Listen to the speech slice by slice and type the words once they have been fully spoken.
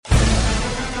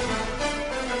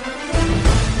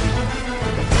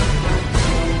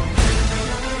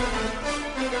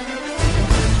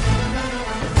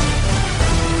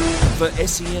For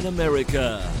SEN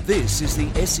America, this is the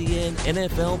SEN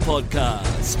NFL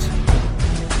Podcast.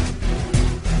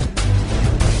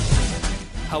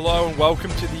 Hello and welcome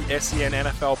to the SEN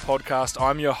NFL Podcast.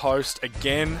 I'm your host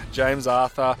again, James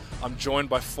Arthur. I'm joined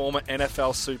by former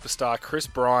NFL superstar Chris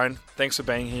Bryan. Thanks for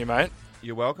being here, mate.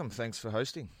 You're welcome. Thanks for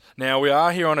hosting. Now, we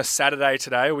are here on a Saturday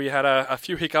today. We had a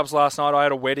few hiccups last night. I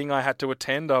had a wedding I had to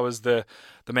attend. I was the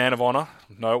man of honour.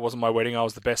 No, it wasn't my wedding. I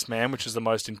was the best man, which is the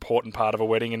most important part of a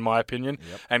wedding, in my opinion.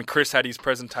 Yep. And Chris had his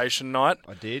presentation night.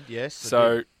 I did, yes.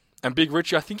 So, and Big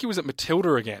Richie, I think he was at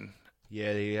Matilda again.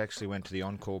 Yeah, he actually went to the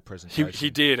encore presentation. He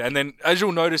did, and then as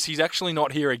you'll notice, he's actually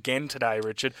not here again today,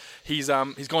 Richard. He's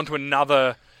gone to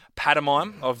another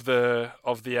pantomime of the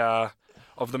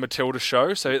Matilda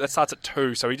show, so that starts at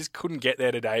 2. So he just couldn't get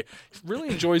there today. He's really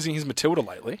enjoying his Matilda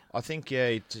lately. I think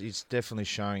he's definitely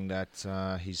showing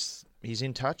that he's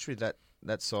in touch with that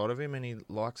side of him, and he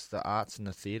likes the arts and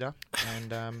the theatre.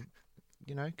 And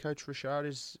Coach Richard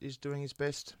is doing his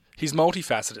best. He's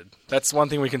multifaceted. That's one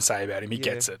thing we can say about him. He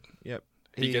gets it. Yep.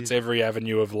 He gets every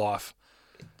avenue of life.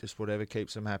 Just whatever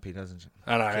keeps him happy, doesn't it?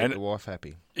 I know. Keep the wife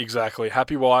happy. Exactly.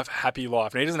 Happy wife, happy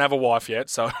life. And he doesn't have a wife yet,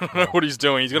 so I don't know what he's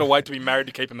doing. He's got to wait to be married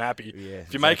to keep him happy. Yeah,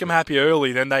 if you make him happy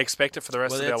early, then they expect it for the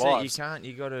rest of their lives. You can't.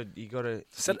 You got to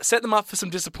set them up for some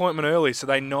disappointment early, so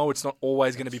they know it's not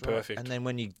always going to be perfect. And then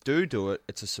when you do it,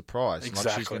 it's a surprise. Exactly.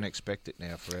 Like she's going to expect it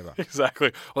now forever.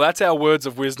 Exactly. Well, that's our words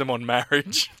of wisdom on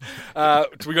marriage.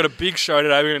 We've got a big show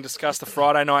today. We're going to discuss the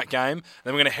Friday night game.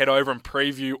 Then we're going to head over and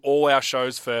preview all our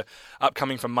shows for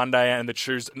upcoming for Monday and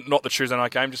not the Tuesday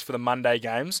night game, just for the Monday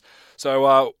games.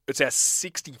 So it's our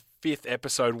 65th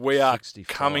episode. We are 65.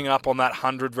 Coming up on that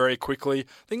 100 very quickly.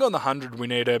 I think on the 100 we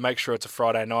need to make sure it's a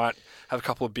Friday night, have a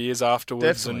couple of beers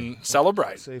afterwards and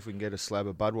celebrate. See if we can get a slab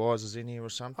of Budweisers in here or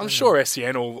something. I'm sure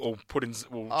SEN will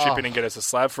chip in and get us a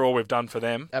slab for all we've done for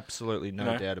them. Absolutely,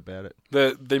 no doubt about it.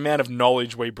 The amount of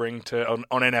knowledge we bring on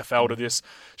NFL to this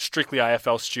strictly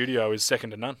AFL studio is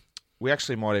second to none. We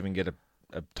actually might even get a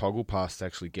toggle pass to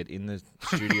actually get in the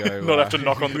studio. Not have to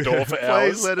knock on the door for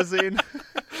hours. Please let us in.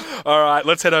 All right,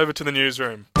 let's head over to the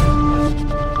newsroom.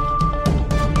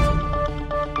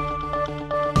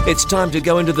 It's time to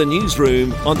go into the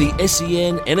newsroom on the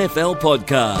SEN NFL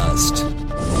Podcast.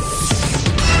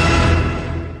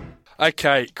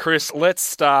 Okay, Chris, let's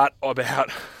start about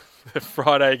the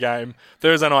Friday game,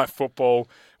 Thursday night football.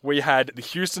 We had the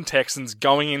Houston Texans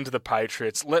going into the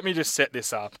Patriots. Let me just set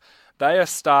this up. They are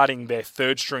starting their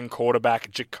third-string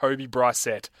quarterback, Jacoby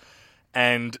Brissett,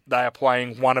 and they are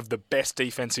playing one of the best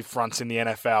defensive fronts in the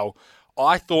NFL.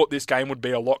 I thought this game would be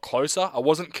a lot closer. I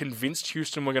wasn't convinced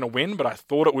Houston were going to win, but I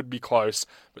thought it would be close.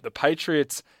 But the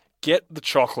Patriots get the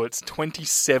chocolates,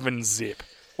 27-zip.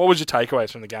 What was your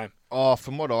takeaways from the game? Oh,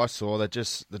 from what I saw,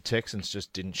 the Texans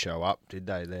just didn't show up, did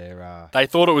they? They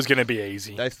thought it was going to be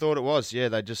easy. They thought it was, yeah.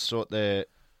 They just thought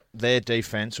their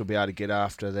defense will be able to get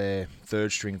after their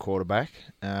third-string quarterback,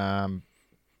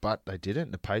 but they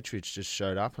didn't. The Patriots just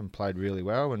showed up and played really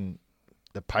well, and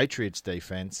the Patriots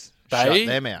defense shut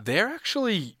them out. They're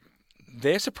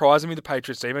surprising me, the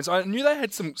Patriots defense. I knew they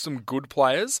had some good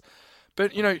players,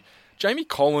 but, Jamie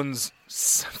Collins,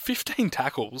 15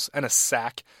 tackles and a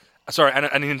sack. Sorry, and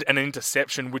an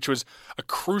interception, which was a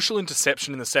crucial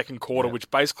interception in the second quarter, which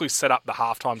basically set up the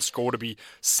halftime score to be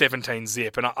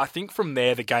 17-zip. And I think from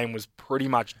there, the game was pretty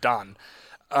much done.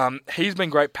 He's been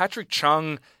great. Patrick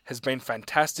Chung has been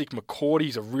fantastic.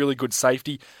 McCourty's a really good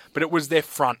safety, but it was their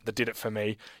front that did it for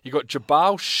me. You got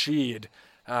Jabal Sheard,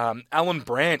 Alan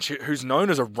Branch, who's known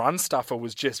as a run stuffer,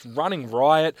 was just running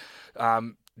riot.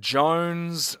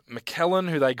 Jones, McKellen,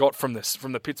 who they got from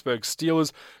the Pittsburgh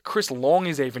Steelers. Chris Long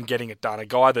is even getting it done, a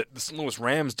guy that the St. Louis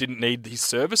Rams didn't need his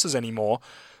services anymore.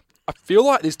 I feel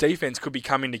like this defense could be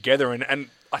coming together, and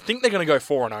I think they're going to go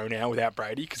 4-0 now without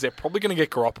Brady, because they're probably going to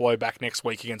get Garoppolo back next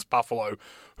week against Buffalo,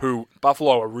 who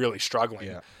Buffalo are really struggling.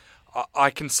 Yeah. I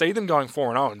can see them going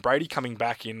 4-0 and Brady coming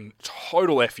back in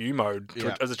total FU mode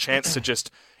as a chance to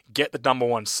just get the number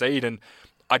one seed. And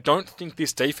I don't think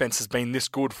this defense has been this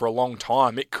good for a long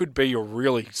time. It could be a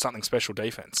really something special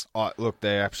defense. Oh, look,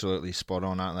 they're absolutely spot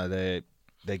on, aren't they?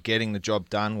 They're getting the job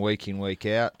done week in, week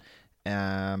out.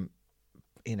 And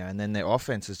then their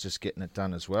offense is just getting it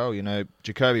done as well.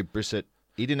 Jacoby Brissett,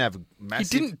 he didn't have a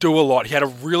massive... He didn't do a lot. He had a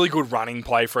really good running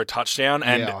play for a touchdown.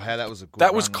 And that was a good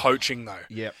That was coaching, though.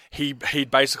 Yep. He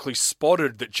basically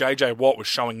spotted that J.J. Watt was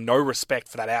showing no respect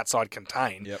for that outside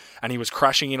contain. Yep. And he was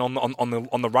crashing in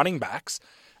on the running backs.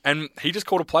 And he just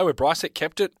called a play where Brissett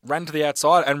kept it, ran to the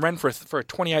outside, and ran for a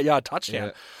 28-yard touchdown.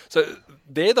 Yeah. So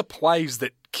they're the plays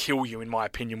that kill you, in my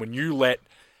opinion, when you let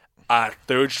a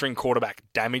third-string quarterback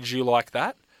damage you like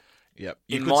that. Yep.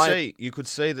 You could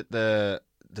see that the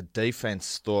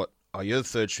defense thought, oh, you're the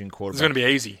third string quarterback. It's going to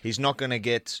be easy. He's not going to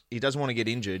get. He doesn't want to get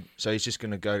injured, so he's just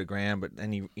going to go to ground. But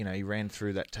then he ran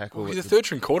through that tackle. Well, he's the third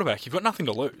string quarterback. You've got nothing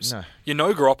to lose. No. You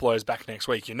know Garoppolo's back next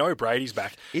week. You know Brady's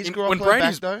back. Is Garoppolo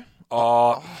back though?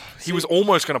 He was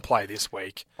almost going to play this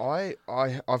week.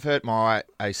 I've hurt my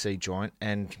AC joint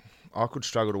and I could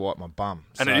struggle to wipe my bum.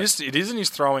 And it is in his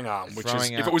throwing arm,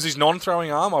 if it was his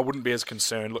non-throwing arm, I wouldn't be as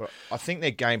concerned. Look, I think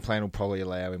their game plan will probably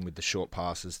allow him with the short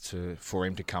passes for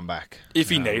him to come back. If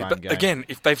he needs. But again,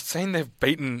 if they've seen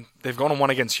they've gone and won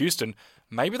against Houston,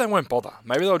 maybe they won't bother.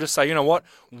 Maybe they'll just say, you know what,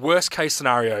 worst case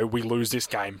scenario, we lose this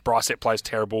game. Brissett plays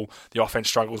terrible, the offense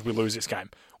struggles, we lose this game.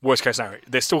 Worst case scenario,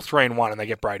 they're still 3-1 and they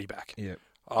get Brady back. Yeah.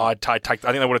 I think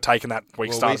they would have taken that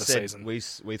start of the season. We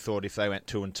thought if they went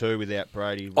 2-2 without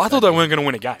Brady, I thought they weren't going to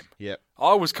win a game. Yep.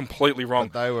 I was completely wrong.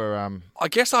 But they were. I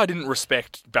guess I didn't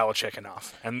respect Belichick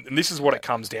enough, and this is what it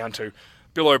comes down to.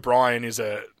 Bill O'Brien is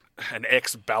an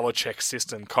ex-Belichick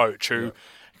system coach who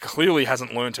clearly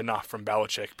hasn't learnt enough from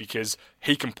Belichick because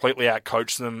he completely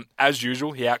outcoached them. As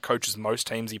usual, he outcoaches most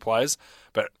teams he plays,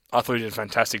 but I thought he did a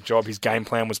fantastic job. His game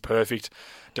plan was perfect.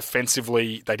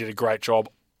 Defensively, they did a great job.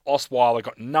 Osweiler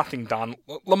got nothing done.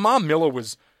 Lamar Miller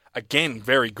was, again,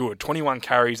 very good. 21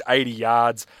 carries, 80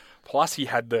 yards. Plus, he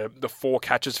had the 4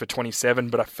 catches for 27,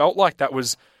 but I felt like that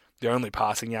was the only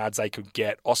passing yards they could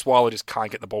get. Osweiler just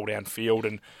can't get the ball downfield.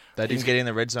 And they didn't get in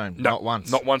the red zone, not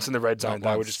once. Not once in the red zone.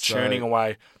 They were just churning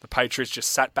away. The Patriots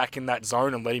just sat back in that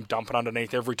zone and let him dump it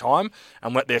underneath every time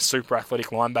and let their super athletic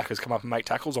linebackers come up and make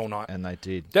tackles all night. And they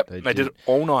did. Yep, they did it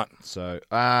all night. So,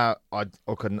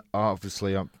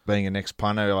 obviously, being an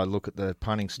ex-punter, I look at the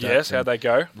punting stats. Yes, how'd they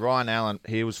go? Ryan Allen,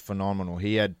 he was phenomenal.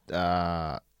 He had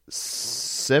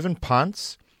 7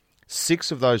 punts.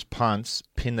 6 of those punts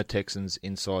pinned the Texans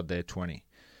inside their 20.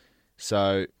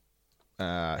 So,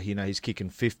 he's kicking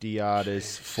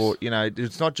 50-yarders.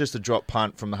 It's not just a drop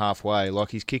punt from the halfway.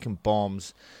 Like, he's kicking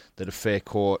bombs that are fair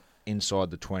caught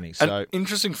inside the 20. So, an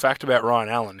interesting fact about Ryan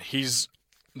Allen, there's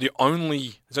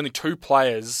only 2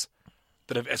 players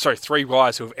that have, 3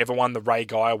 guys who have ever won the Ray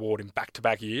Guy Award in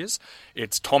back-to-back years.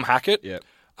 It's Tom Hackett,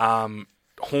 Tom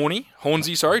Hornsey,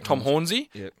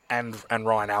 yep. and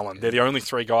Ryan Allen. They're the only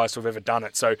 3 guys who have ever done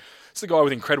it. So it's the guy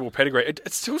with incredible pedigree.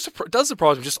 It still does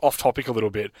surprise me, just off topic a little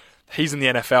bit. He's in the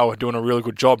NFL doing a really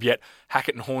good job, yet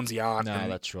Hackett and Hornsey aren't. No,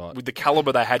 that's right. With the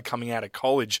caliber they had coming out of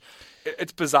college,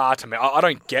 it's bizarre to me. I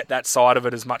don't get that side of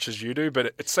it as much as you do,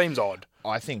 but it seems odd.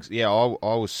 I think, I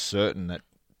was certain that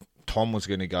Tom was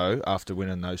going to go after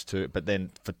winning those 2, but then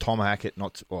for Tom Hackett,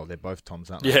 they're both Toms,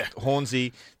 aren't they? Yeah.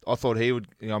 Hornsey, I thought he would.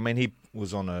 He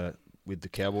was with the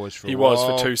Cowboys for a while. He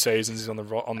was for 2 seasons. He's on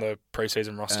the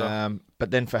preseason roster.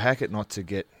 But then for Hackett not to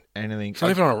get anything,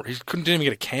 he didn't even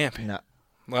get a camp.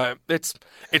 No, it's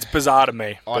bizarre to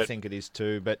me. I think it is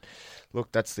too. But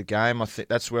look, that's the game. I think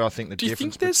that's where I think the difference. Do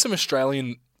you think there's some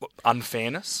Australian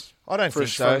unfairness? I don't think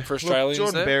so. For Australians,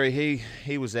 Jordan Berry,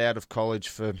 he was out of college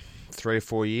for 3 or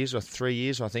 4 years, or 3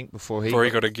 years, I think, before he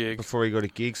got a gig.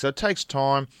 So it takes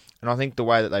time, and I think the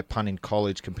way that they punt in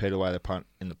college compared to the way they punt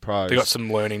in the pros, they got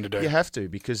some learning to do. You have to,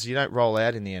 because you don't roll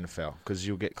out in the NFL because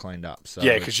you'll get cleaned up. So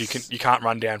because you can't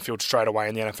run downfield straight away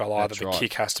in the NFL either. The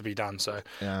kick has to be done. So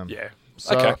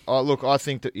So okay. I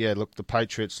think that the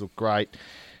Patriots look great,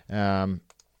 and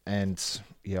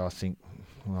I think.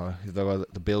 Well, if they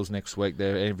got the Bills next week, they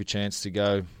have every chance to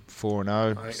go 4-0.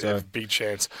 I think they have a big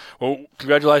chance. Well,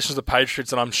 congratulations to the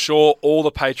Patriots, and I'm sure all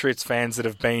the Patriots fans that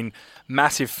have been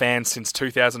massive fans since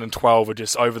 2012 are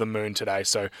just over the moon today.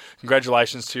 So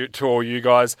congratulations to all you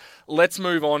guys. Let's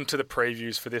move on to the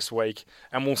previews for this week,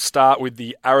 and we'll start with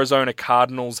the Arizona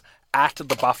Cardinals at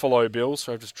the Buffalo Bills.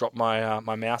 So I've just dropped my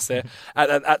mouse there.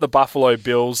 At the Buffalo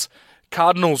Bills.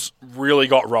 Cardinals really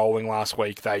got rolling last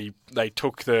week. They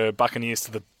took the Buccaneers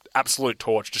to the absolute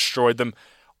torch, destroyed them.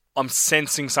 I'm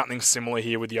sensing something similar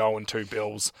here with the 0-2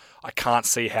 Bills. I can't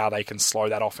see how they can slow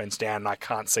that offense down, and I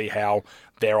can't see how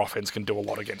their offense can do a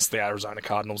lot against the Arizona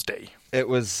Cardinals D. It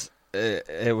looks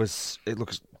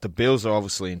the Bills are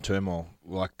obviously in turmoil.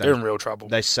 They're in real trouble.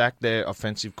 They sacked their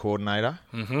offensive coordinator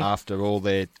after all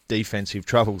their defensive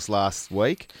troubles last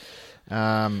week.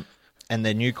 And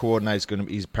their new coordinator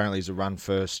is apparently a run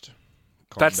first.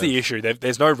 That's the issue.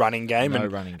 There's no running game,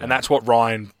 and that's what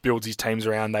Ryan builds his teams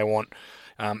around. They want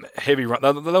heavy run.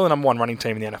 They're the number 1 running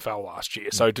team in the NFL last year.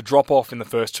 So to drop off in the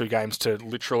first 2 games to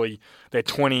literally they're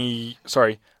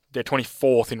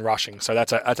 24th in rushing. So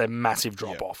that's a massive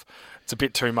drop off. It's a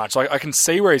bit too much. I can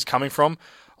see where he's coming from.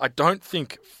 I don't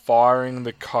think firing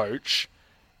the coach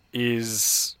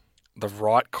is the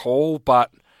right call,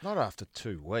 but not after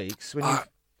 2 weeks.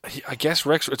 I guess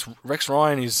Rex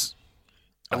Ryan is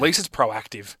At least it's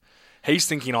proactive. He's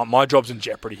thinking, my job's in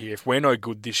jeopardy here. If we're no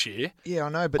good this year, Yeah, I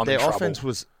know, but I'm their in trouble. offense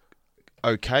was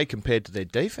okay compared to their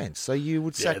defense. So you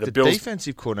would sack the the Bills-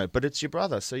 defensive coordinator, but it's your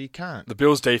brother, so you can't. the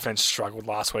Bills' defense struggled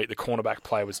last week. The cornerback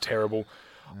play was terrible.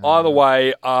 Either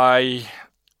way, I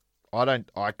can't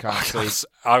see.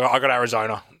 I got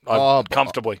Arizona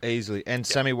comfortably. Easily. And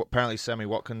apparently Sammy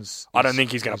Watkins. I don't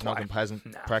think he's going to play.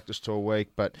 Hasn't practiced all week,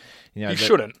 but He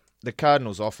shouldn't. The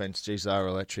Cardinals' offense, geez, they're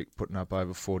electric, putting up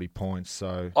over 40 points.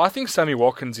 So I think Sammy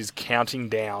Watkins is counting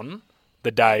down the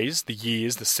days, the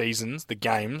years, the seasons, the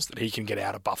games that he can get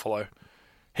out of Buffalo.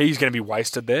 He's going to be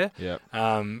wasted there. Yep.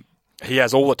 He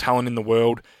has all the talent in the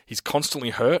world. He's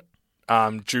constantly hurt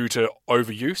due to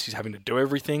overuse. He's having to do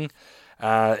everything.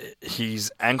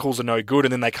 His ankles are no good,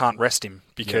 and then they can't rest him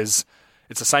because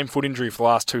it's the same foot injury for the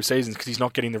last 2 seasons because he's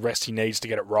not getting the rest he needs to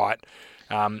get it right.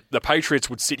 The Patriots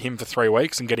would sit him for 3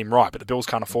 weeks and get him right, but the Bills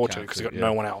can't afford to because they've got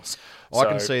no one else. I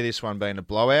can see this one being a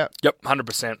blowout. Yep,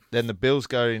 100%. Then the Bills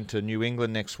go into New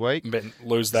England next week. Then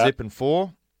lose that. Zip and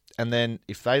 4. And then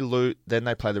if they lose, then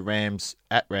they play the Rams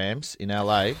at Rams in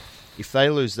LA. If they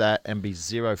lose that and be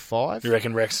 0-5, You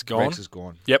reckon Rex is gone? Rex is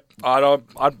gone. Yep,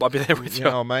 I'd be there with you.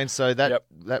 You know what I mean? So that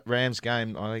Rams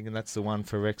game, I think that's the one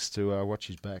for Rex to watch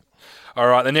his back. All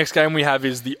right, the next game we have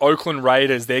is the Oakland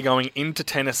Raiders. They're going into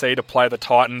Tennessee to play the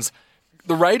Titans.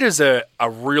 The Raiders are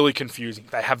really confusing.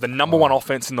 They have the number one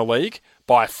offense in the league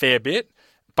by a fair bit,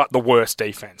 but the worst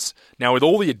defense. Now, with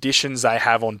all the additions they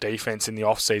have on defense in the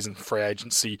offseason, free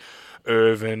agency,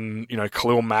 Irvin,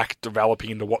 Khalil Mack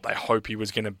developing into what they hope he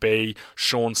was going to be,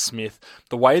 Sean Smith,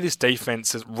 the way this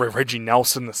defense is, Reggie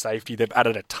Nelson, the safety, they've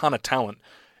added a ton of talent.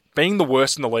 Being the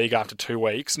worst in the league after 2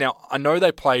 weeks. Now, I know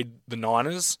they played the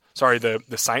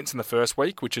Saints in the first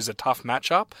week, which is a tough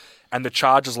matchup, and the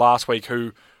Chargers last week,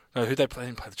 who they played? They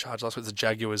didn't play the Chargers last week, the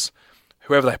Jaguars,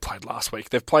 whoever they played last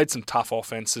week. They've played some tough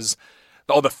offenses.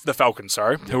 The Falcons,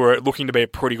 who are looking to be a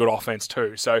pretty good offense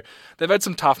too. So they've had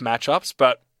some tough matchups,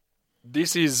 but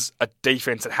this is a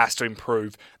defense that has to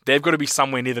improve. They've got to be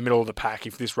somewhere near the middle of the pack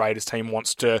if this Raiders team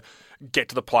wants to get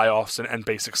to the playoffs and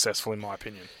be successful, in my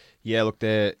opinion. Yeah, look,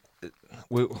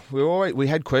 we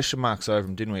had question marks over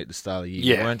them, didn't we, at the start of the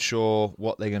year? Yeah. We weren't sure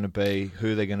what they're going to be,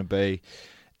 who they're going to be,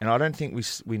 and I don't think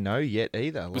we know yet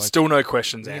either. But still no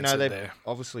questions answered there.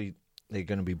 Obviously, they're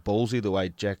going to be ballsy the way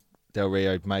Jack Del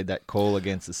Rio made that call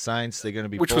against the Saints. They're going to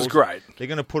be Which was great. They're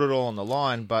going to put it all on the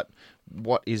line, but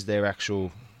what is their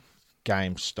actual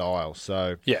game style?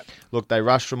 So, look, they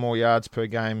rush for more yards per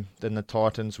game than the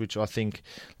Titans, which I think,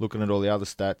 looking at all the other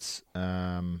stats,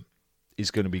 is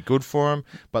going to be good for them.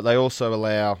 But they also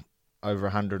allow over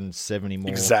 170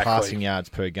 more passing yards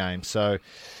per game. So,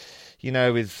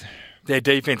 with their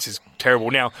defense is terrible.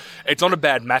 Now, it's not a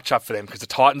bad matchup for them because the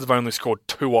Titans have only scored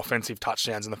 2 offensive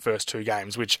touchdowns in the first 2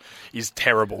 games, which is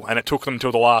terrible. And it took them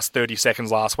until the last 30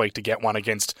 seconds last week to get one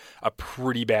against a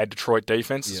pretty bad Detroit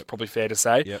defense, it's probably fair to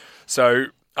say. Yep. So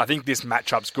I think this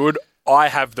matchup's good. I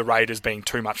have the Raiders being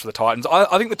too much for the Titans.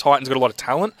 I think the Titans got a lot of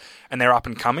talent and they're up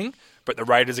and coming, but the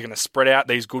Raiders are going to spread out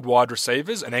these good wide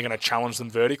receivers and they're going to challenge them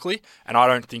vertically. And I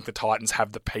don't think the Titans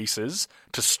have the pieces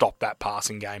to stop that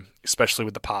passing game, especially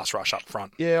with the pass rush up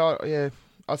front. I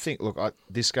think. Look,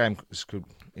 this game could.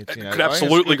 It could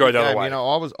absolutely go the other way.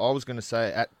 I was going to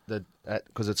say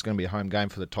because it's going to be a home game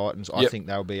for the Titans. I think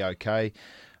they'll be okay.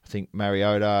 I think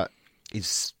Mariota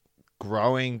is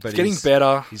growing, but he's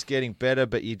better. He's getting better,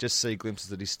 but you just see glimpses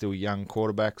that he's still a young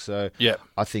quarterback. So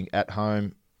I think at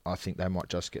home, I think they might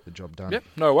just get the job done. Yep,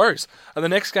 no worries. And the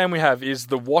next game we have is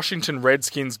the Washington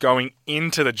Redskins going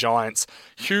into the Giants.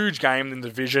 Huge game in the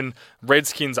division.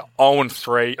 Redskins are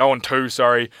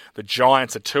 0-2. The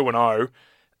Giants are 2-0.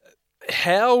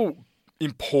 How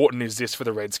important is this for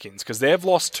the Redskins? Because they've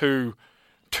lost two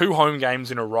home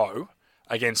games in a row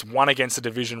against a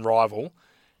division rival,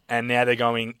 and now they're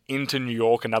going into New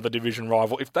York, another division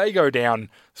rival. If they go down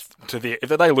if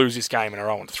they lose this game and are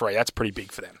 0-3, that's pretty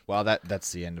big for them. Well,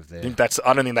 that's the end of their.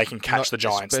 I don't think they can catch the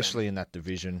Giants, especially in that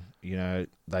division.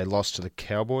 They lost to the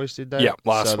Cowboys, did they? Yeah,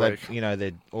 last week.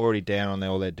 They're already down on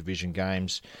all their division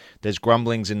games. There's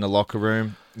grumblings in the locker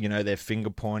room. They're finger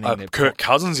pointing. Kirk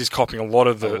Cousins is copying a lot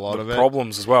of the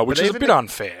problems as well, which is a bit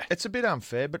unfair. It's a bit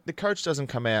unfair, but the coach doesn't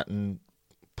come out and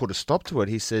put a stop to it.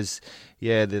 He says,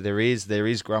 there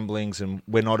is grumblings and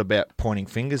we're not about pointing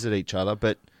fingers at each other,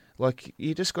 but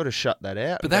you just got to shut that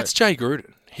out. But that's Jay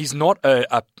Gruden. He's not Bill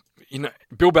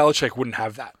Belichick wouldn't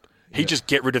have that. He'd just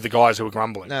get rid of the guys who were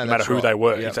grumbling, no matter who they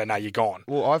were. He'd say, no, you're gone.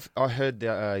 Well, I heard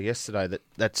yesterday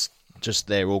that's just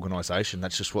their organisation.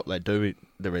 That's just what they do,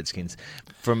 the Redskins.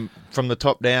 From the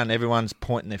top down, everyone's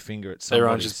pointing their finger at somebody.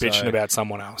 Everyone's just bitching about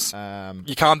someone else.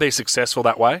 You can't be successful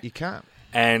that way. You can't.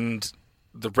 and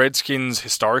the Redskins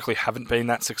historically haven't been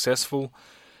that successful.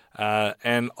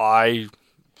 And I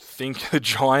think the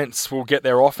Giants will get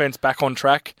their offense back on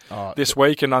track this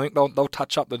week, and I think they'll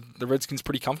touch up the Redskins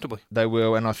pretty comfortably. They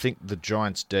will, and I think the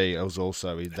Giants' D is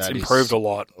also it's improved a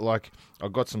lot. Like,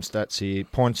 I've got some stats here.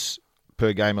 Points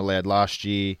per game allowed last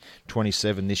year,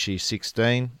 27. This year,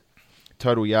 16.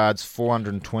 Total yards,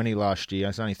 420 last year.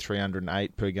 It's only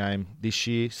 308 per game this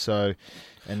year. So,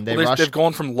 and they've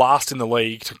gone from last in the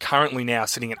league to currently now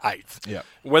sitting at 8th. Yeah.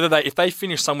 If they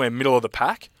finish somewhere middle of the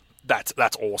pack, that's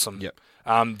awesome. Yep.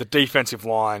 The defensive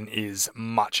line is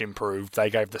much improved. They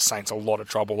gave the Saints a lot of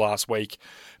trouble last week.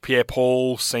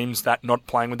 Pierre-Paul seems that not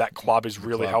playing with that club is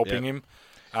really helping him.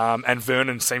 And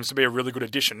Vernon seems to be a really good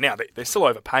addition. Now, they're still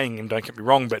overpaying him, don't get me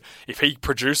wrong, but if he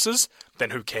produces,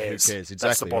 then who cares? Who cares? Exactly.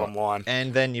 That's the bottom line.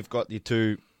 And then you've got your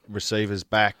two receivers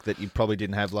back that you probably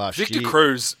didn't have last year. Victor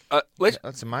Cruz.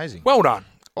 That's amazing. Well done.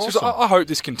 Awesome. I hope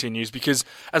this continues because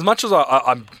as much as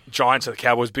I'm Giants are the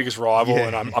Cowboys' biggest rival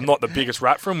and I'm not the biggest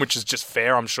rat for them, which is just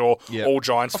fair, I'm sure all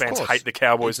Giants fans hate the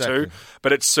Cowboys too,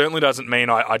 but it certainly doesn't mean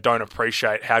I don't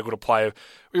appreciate how good a player.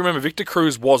 We remember Victor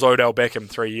Cruz was Odell Beckham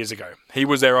 3 years ago. He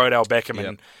was their Odell Beckham,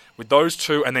 and with those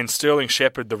two, and then Sterling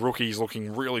Shepard, the rookie, is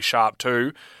looking really sharp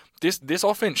too. This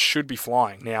offense should be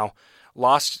flying. Now,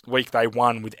 last week they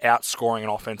won without scoring an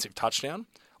offensive touchdown.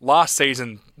 Last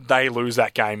season, they lose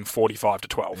that game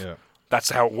 45-12. Yeah. That's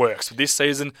how it works. But this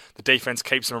season, the defense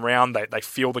keeps them around. They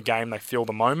feel the game. They feel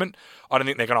the moment. I don't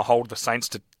think they're going to hold the Saints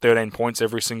to 13 points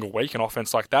every single week, an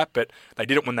offense like that. But they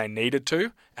did it when they needed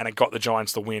to, and it got the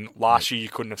Giants the win. Last year, you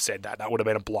couldn't have said that. That would have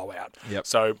been a blowout. Yep.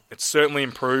 So it's certainly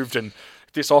improved, and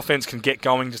if this offense can get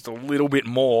going just a little bit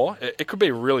more, it could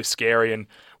be really scary, and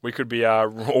we could be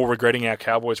all regretting our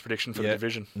Cowboys prediction for the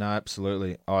division. No,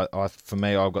 absolutely. For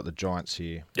me, I've got the Giants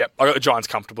here. Yep, I got the Giants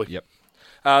comfortably. Yep.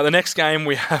 The next game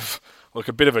we have,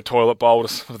 a bit of a toilet bowl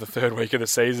for the third week of the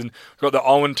season. We've got the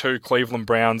 0-2 Cleveland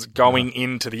Browns going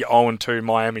into the 0-2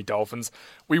 Miami Dolphins.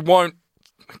 We won't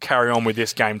carry on with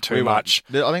this game too much.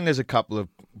 I think there's a couple of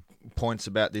points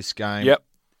about this game. Yep.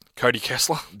 Cody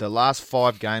Kessler. The last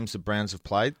 5 games the Browns have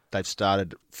played, they've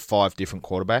started 5 different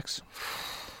quarterbacks.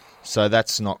 So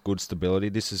that's not good stability.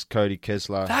 This is Cody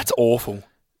Kessler. That's awful.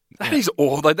 That is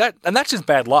awful. And that's just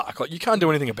bad luck. You can't do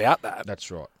anything about that.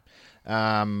 That's right.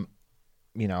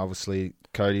 Obviously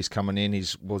Cody's coming in. He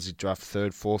drafted 3rd,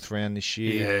 4th round this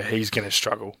year. Yeah, he's going to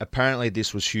struggle. Apparently,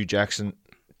 this was Hugh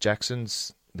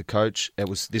Jackson's the coach.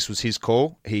 This was his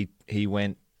call. He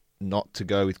went not to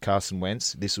go with Carson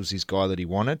Wentz. This was his guy that he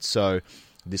wanted. So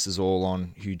this is all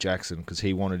on Hugh Jackson because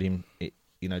he wanted him,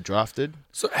 drafted.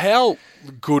 So how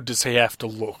good does he have to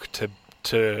look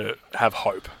to have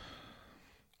hope?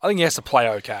 I think he has to play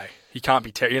okay. He can't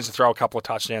be he has to throw a couple of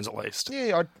touchdowns at least.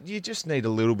 Yeah, you just need a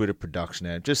little bit of production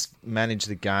now. Just manage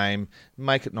the game,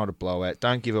 make it not a blowout.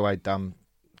 Don't give away dumb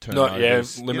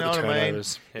turnovers. Limit the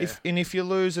turnovers. I mean? Yeah. If you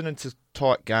lose and it's a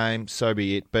tight game, so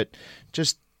be it. But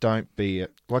just don't be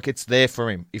it's there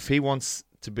for him. If he wants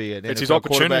to be an it's NFL his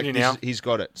opportunity now. He's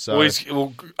got it. So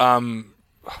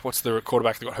what's the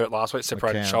quarterback that got hurt last week?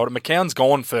 Separated shoulder. McCown's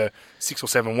gone for 6 or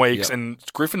 7 weeks, and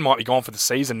Griffin might be gone for the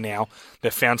season now.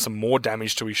 They've found some more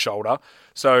damage to his shoulder.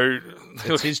 So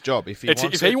it's his job. If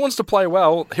he wants to play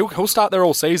well, he'll start there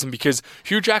all season because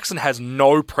Hugh Jackson has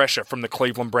no pressure from the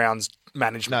Cleveland Browns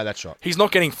management. No, that's right. He's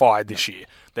not getting fired this year.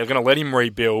 They're going to let him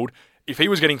rebuild. If he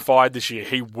was getting fired this year,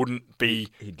 he wouldn't be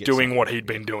doing what he'd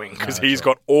been doing because he's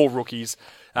got all rookies.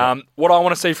 What I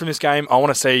want to see from this game, I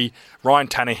want to see Ryan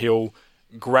Tannehill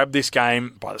grab this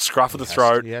game by the scruff of the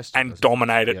throat and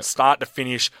dominate it, start to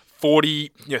finish,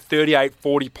 38,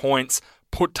 40 points,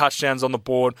 put touchdowns on the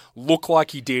board, look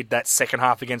like he did that second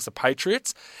half against the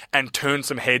Patriots, and turn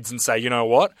some heads and say, you know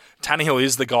what, Tannehill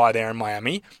is the guy there in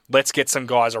Miami. Let's get some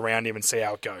guys around him and see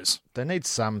how it goes. They need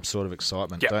some sort of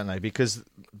excitement, don't they? Because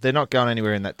they're not going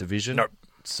anywhere in that division. Nope.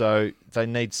 So they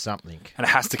need something. And it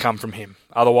has to come from him.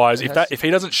 Otherwise, if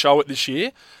he doesn't show it this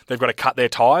year, they've got to cut their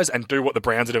ties and do what the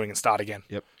Browns are doing and start again.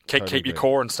 Yep. Keep your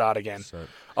core and start again. So,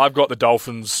 I've got the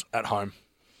Dolphins at home.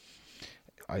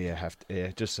 Oh,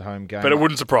 just a home game. But it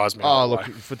wouldn't surprise me. Oh, look,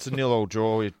 if it's a 0-0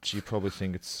 draw, you probably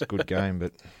think it's a good game,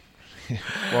 but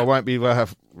I won't be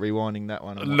rewinding that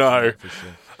one. No. For sure.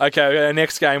 Okay, our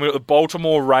next game, we've got the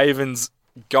Baltimore Ravens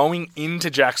going into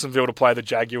Jacksonville to play the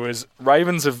Jaguars.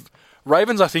 Ravens,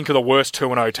 I think, are the worst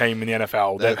 2-0 team in the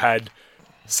NFL. They've had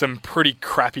some pretty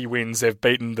crappy wins. They've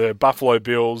beaten the Buffalo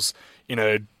Bills in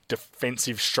a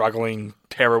defensive, struggling,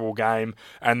 terrible game,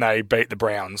 and they beat the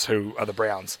Browns, who are the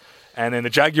Browns. And then the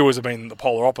Jaguars have been the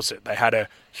polar opposite. They had a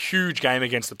huge game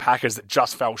against the Packers that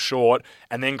just fell short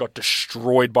and then got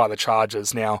destroyed by the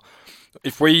Chargers. Now,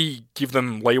 if we give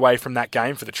them leeway from that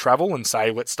game for the travel and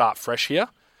say, let's start fresh here,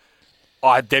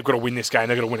 they've got to win this game.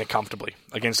 They've got to win it comfortably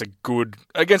against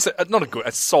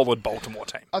a solid Baltimore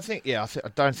team. I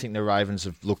don't think the Ravens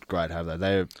have looked great, have they?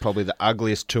 They're probably the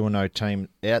ugliest 2-0 team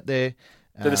out there.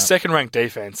 They're the second-ranked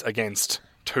defense against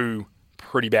two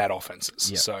pretty bad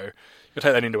offenses. Yep. So you'll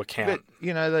take that into account.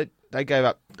 But, they gave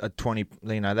up a 20,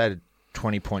 they had a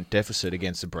 20-point deficit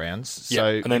against the Browns. So,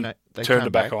 and then they turned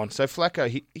it back on. So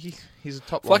Flacco, he's a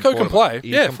top Flacco can play.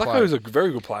 Flacco is a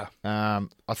very good player.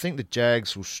 I think the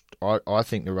Jags will. I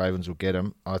think the Ravens will get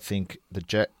him. I think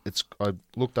I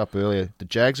looked up earlier. The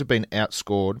Jags have been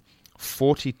outscored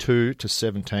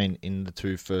 42-17 in the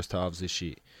two first halves this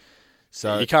year.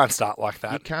 So you can't start like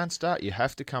that. You can't start. You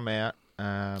have to come out.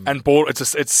 And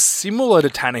it's similar to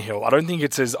Tannehill. I don't think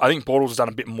it's as. I think Bortles has done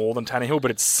a bit more than Tannehill,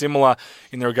 but it's similar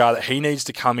in the regard that he needs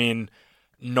to come in,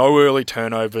 no early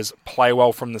turnovers, play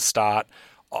well from the start.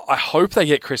 I hope they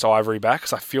get Chris Ivory back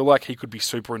because I feel like he could be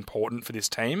super important for this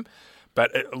team.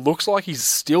 But it looks like he's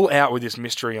still out with this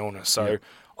mystery illness. So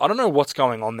I don't know what's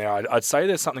going on there. I'd say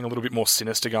there's something a little bit more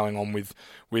sinister going on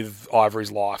with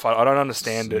Ivory's life. I don't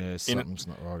understand it. Something's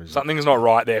not right. Something's not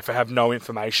right there if I have no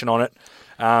information on it.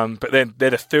 But they're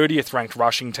the 30th ranked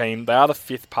rushing team. They are the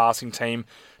 5th passing team.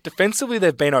 Defensively,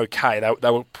 they've been okay.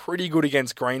 They were pretty good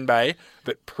against Green Bay,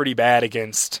 but pretty bad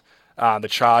against the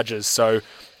Chargers. So,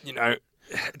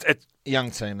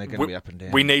 young team, they're going to be up and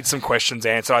down. We need some questions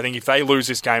answered. I think if they lose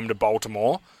this game to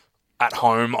Baltimore at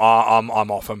home, I'm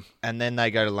off them. And then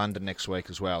they go to London next week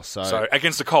as well. So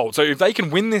against the Colts. So if they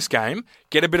can win this game,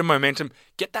 get a bit of momentum,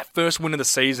 get that first win of the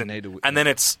season, and then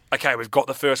it's, okay, we've got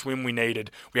the first win we needed.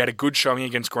 We had a good showing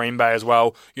against Green Bay as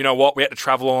well. You know what? We had to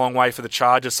travel a long way for the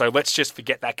Chargers, so let's just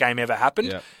forget that game ever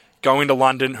happened. Yep. Go into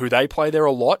London, who they play there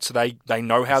a lot, so they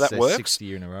know how that works. 6th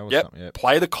year in a row or something. Yep.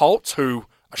 Play the Colts, who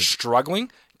are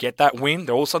struggling. Get that win.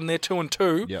 All of a sudden they're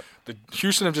 2-2. Yep. The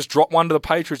Houston have just dropped one to the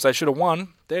Patriots. They should have won.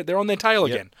 They're on their tail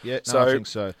again. Yeah, I think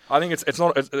so. I think it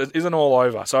isn't all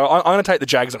over. So I'm going to take the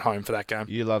Jags at home for that game.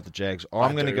 You love the Jags.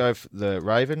 I'm going to go for the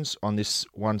Ravens on this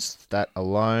one stat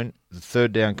alone. The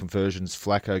third down conversions,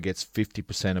 Flacco gets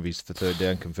 50% of his third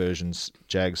down conversions.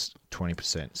 Jags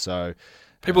 20%. So.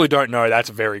 People who don't know, that's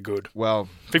very good. Well,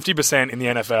 50% in the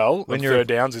NFL when third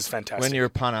downs is fantastic. When you're a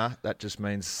punter, that just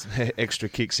means extra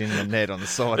kicks in the net on the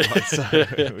sideline.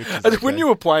 So, when you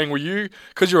were playing, were you,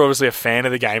 because you're obviously a fan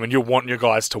of the game and you want your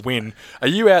guys to win, are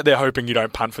you out there hoping you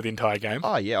don't punt for the entire game?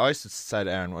 Oh, yeah. I used to say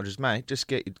to Aaron Rodgers, mate, just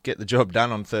get the job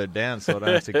done on third down so I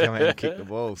don't have to come out and kick the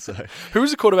ball. So, who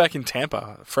was the quarterback in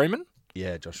Tampa? Freeman?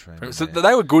 Yeah, Josh Freeman. So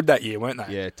they were good that year, weren't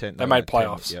they? Yeah, they made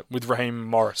playoffs with Raheem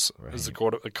Morris as the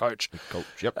coach.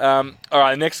 Yep. All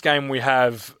right, next game we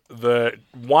have the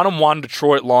 1-1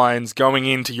 Detroit Lions going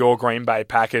into your Green Bay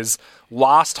Packers.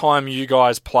 Last time you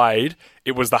guys played,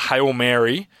 it was the Hail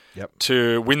Mary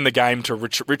to win the game to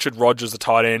Richard Rodgers, the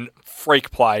tight end. Freak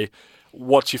play.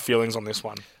 What's your feelings on this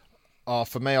one? Oh,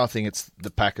 for me, I think it's the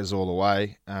Packers all the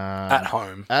way. At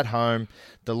home. At home.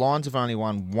 The Lions have only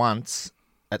won once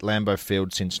at Lambeau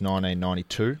Field since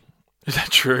 1992. Is that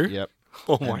true? Yep.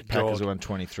 Oh, my God. Packers have won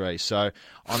 23. So,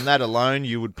 on that alone,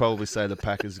 you would probably say the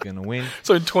Packers are going to win.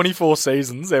 So, in 24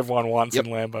 seasons, they've won once in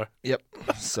Lambeau. Yep.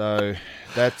 So,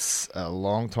 that's a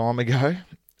long time ago.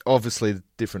 Obviously,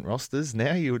 different rosters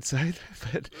now, you would say.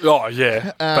 But,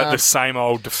 but the same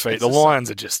old defeat. The Lions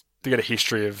they got a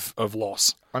history of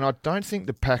loss. And I don't think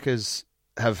the Packers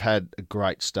have had a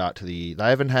great start to the year. They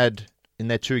haven't had... In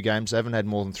their 2 games, they haven't had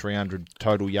more than 300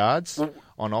 total yards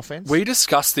on offense. We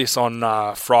discussed this on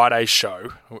Friday's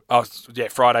show.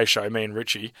 Friday's show, me and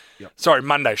Richie. Yep. Sorry,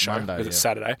 Monday's show, because it's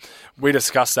Saturday. We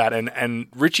discussed that, and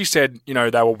Richie said, they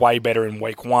were way better in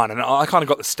week 1. And I kind of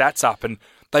got the stats up, and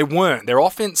they weren't. Their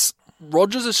offense,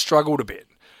 Rodgers has struggled a bit.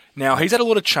 Now, he's had a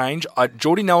lot of change.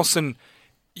 Jordy Nelson,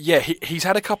 he's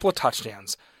had a couple of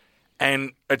touchdowns.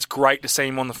 And it's great to see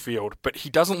him on the field, but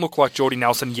he doesn't look like Jordy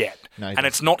Nelson yet. No, and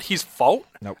it's not his fault.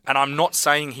 Nope. And I'm not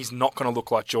saying he's not going to look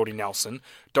like Jordy Nelson.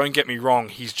 Don't get me wrong.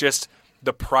 He's just,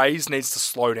 the praise needs to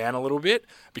slow down a little bit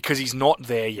because he's not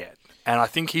there yet. And I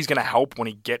think he's going to help when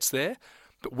he gets there.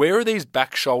 But where are these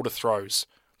back shoulder throws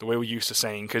that we were used to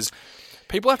seeing? Because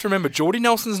people have to remember, Jordy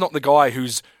Nelson's not the guy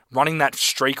who's running that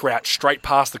streak route straight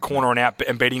past the corner and out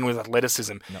and beating with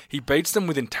athleticism. No. He beats them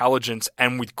with intelligence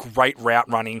and with great route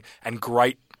running and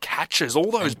great catches,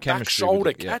 all those back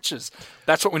shoulder catches.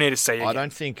 That's what we need to see again. I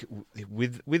don't think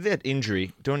with that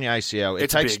injury, doing your ACL, it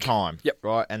takes time,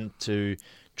 right? And to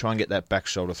try and get that back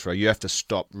shoulder throw, you have to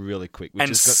stop really quick.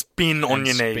 And spin on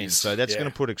your knees. So that's going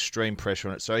to put extreme pressure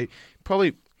on it. So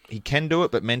he can do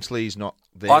it, but mentally he's not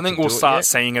there. I think we'll start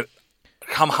seeing it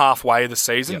come halfway of the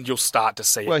season, you'll start to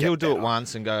see it. Well, get he'll do better. it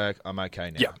once and go, I'm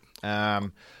okay now. Yeah.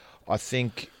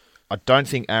 I don't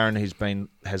think Aaron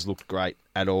has looked great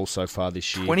at all so far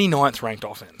this year. 29th ranked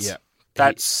offense. Yeah.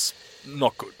 That's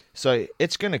not good. So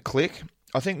it's going to click.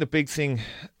 I think the big thing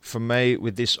for me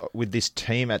with this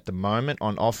team at the moment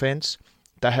on offense,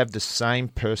 they have the same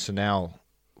personnel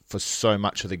for so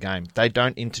much of the game. They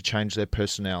don't interchange their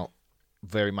personnel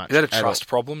very much. Is that a trust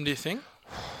problem, do you think?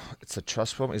 It's a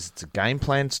trust problem. It's a game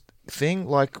plan thing.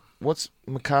 Like,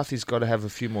 McCarthy's got to have a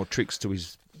few more tricks to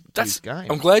his game.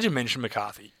 I'm glad you mentioned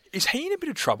McCarthy. Is he in a bit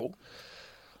of trouble?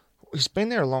 He's been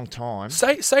there a long time.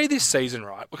 Say this season,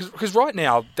 right? Because right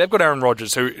now, they've got Aaron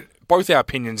Rodgers, who, both our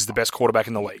opinions, is the best quarterback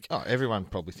in the league. Oh, everyone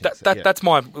probably thinks That's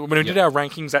my... When we did our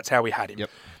rankings, that's how we had him. Yep.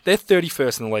 They're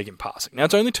 31st in the league in passing. Now,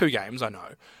 it's only 2 games, I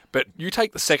know. But you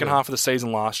take the second half of the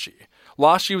season last year.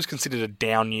 Last year was considered a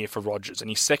down year for Rodgers, and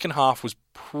his second half was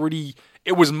pretty...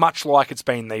 It was much like it's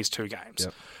been these 2 games.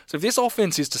 Yep. So if this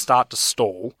offense is to start to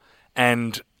stall,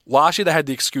 and... Last year they had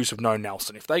the excuse of no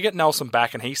Nelson. If they get Nelson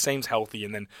back and he seems healthy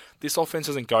and then this offense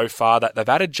doesn't go far, that they've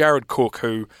added Jared Cook,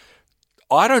 who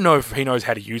I don't know if he knows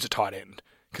how to use a tight end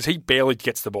because he barely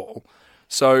gets the ball.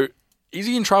 So is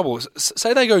he in trouble?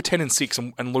 Say they go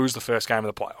 10-6 and lose the first game of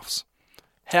the playoffs.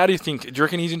 How do you think? Do you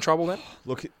reckon he's in trouble then?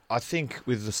 Look, I think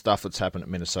with the stuff that's happened at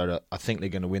Minnesota, I think they're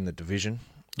going to win the division.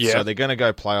 Yeah. So they're going to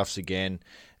go playoffs again.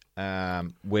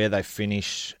 Where they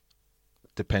finish...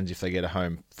 depends if they get a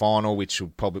home final, which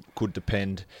could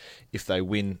depend if they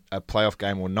win a playoff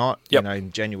game or not. Yep.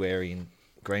 In January in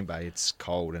Green Bay, it's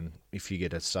cold, and if you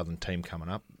get a Southern team coming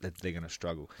up, they're going to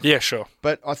struggle. Yeah, sure.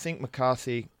 But I think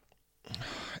McCarthy,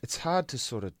 it's hard to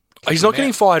sort of... He's not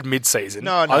getting fired mid-season.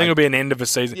 No. I think it'll be an end of a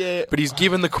season. Yeah. But he's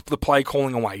given the play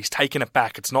calling away. He's taken it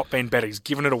back. It's not been better. He's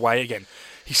given it away again.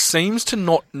 He seems to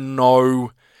not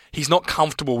know... He's not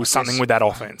comfortable with something with that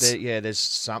offense. There's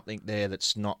something there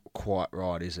that's not quite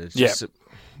right, is it? It's Yeah. just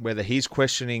whether he's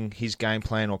questioning his game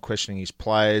plan or questioning his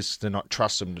players, to not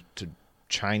trust them to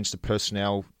change the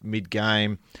personnel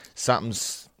mid-game.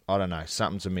 Something's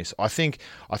amiss. I think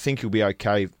he'll be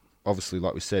okay, obviously,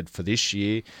 like we said, for this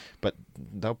year, but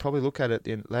they'll probably look at it.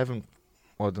 The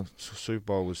Super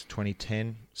Bowl was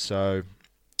 2010, so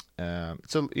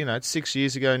it's 6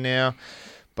 years ago now,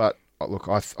 but look,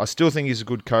 I still think he's a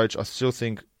good coach. I still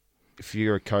think if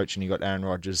you're a coach and you got Aaron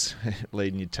Rodgers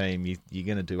leading your team, you're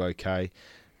going to do okay.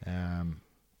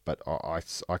 But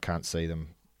I can't see them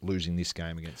losing this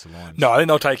game against the Lions. No, I think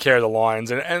they'll take care of the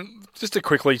Lions. And just to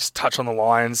quickly touch on the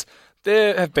Lions,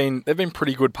 they've been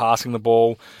pretty good passing the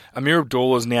ball. Amir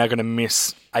Abdullah is now going to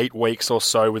miss 8 weeks or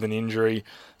so with an injury,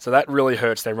 so that really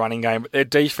hurts their running game. But their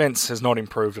defense has not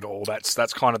improved at all. That's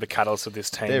kind of the catalyst of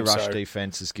this team. Their rush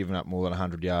defense has given up more than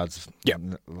 100 yards. Yeah,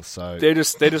 so they're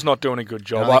just not doing a good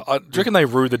job. Do you reckon they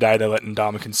rue the day they let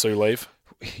Ndamukong Suh leave?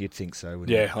 You'd think so, wouldn't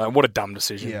you? Yeah, what a dumb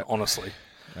decision, honestly.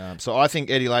 So I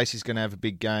think Eddie Lacy's going to have a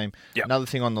big game. Yep. Another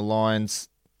thing on the Lions,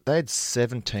 they had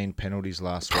 17 penalties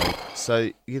last week.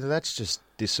 So that's just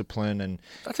discipline, and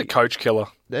that's a coach killer.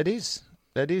 That is,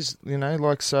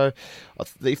 so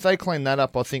if they clean that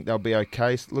up, I think they'll be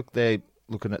okay. Look, they're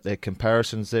looking at their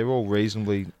comparisons; they're all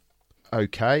reasonably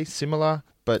okay, similar,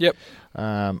 but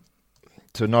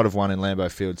to not have won in Lambeau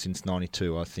Field since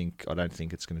 '92, I don't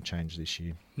think it's going to change this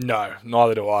year. No,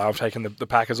 neither do I. I've taken the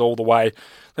Packers all the way.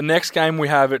 The next game we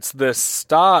have, it's the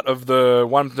start of the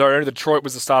one. No, Detroit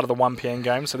was the start of the 1 p.m.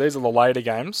 game, so these are the later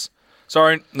games.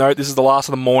 Sorry, no, this is the last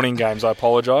of the morning games. I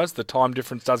apologise. The time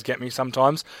difference does get me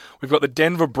sometimes. We've got the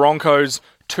Denver Broncos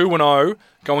 2-0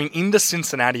 going into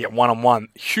Cincinnati at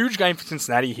 1-1. Huge game for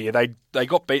Cincinnati here. They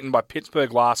got beaten by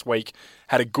Pittsburgh last week,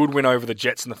 had a good win over the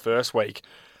Jets in the first week.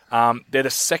 They're the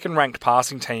second-ranked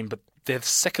passing team, but they're the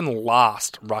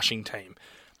second-last rushing team.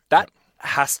 That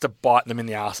has to bite them in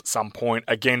the ass at some point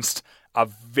against a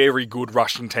very good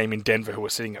rushing team in Denver who are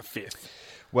sitting at 5th.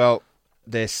 Well,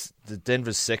 the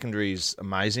Denver's secondary is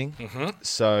amazing. Mm-hmm.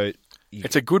 So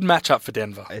it's a good matchup for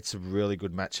Denver. It's a really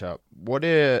good matchup. What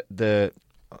are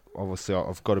obviously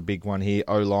I've got a big one here,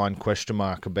 O-line question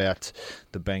mark about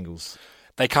the Bengals.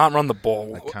 They can't run the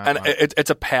ball, it's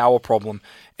a power problem.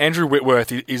 Andrew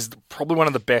Whitworth is probably one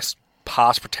of the best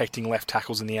pass-protecting left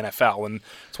tackles in the NFL, and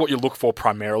it's what you look for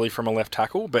primarily from a left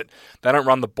tackle, but they don't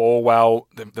run the ball well.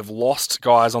 They've lost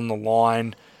guys on the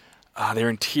line. Their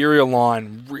interior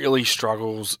line really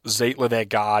struggles. Zietler, their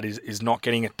guard, is not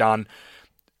getting it done.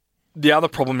 The other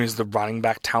problem is the running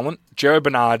back talent. Jared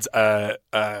Bernard's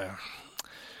an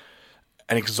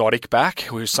exotic back,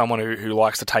 who's someone who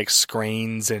likes to take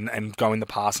screens and go in the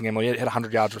passing game. He had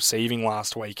 100 yards receiving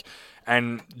last week.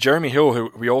 And Jeremy Hill,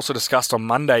 who we also discussed on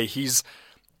Monday, he's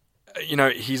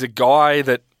a guy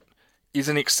that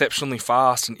isn't exceptionally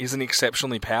fast and isn't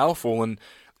exceptionally powerful, and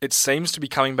it seems to be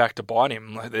coming back to bite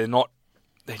him. Like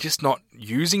they're just not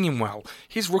using him well.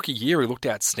 His rookie year, he looked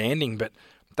outstanding, but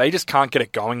they just can't get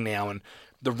it going now. And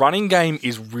the running game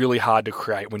is really hard to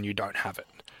create when you don't have it.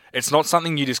 It's not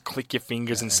something you just click your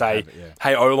fingers and say,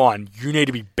 hey, O-line, you need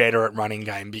to be better at running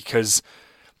game, because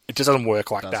it just doesn't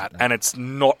work like that. And it's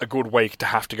not a good week to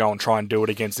have to go and try and do it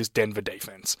against this Denver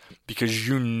defense, because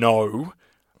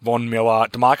Von Miller,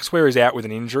 DeMarcus Ware is out with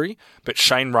an injury, but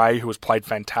Shane Ray, who has played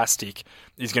fantastic,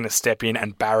 is going to step in,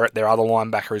 and Barrett, their other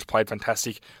linebacker, who's played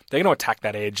fantastic, they're going to attack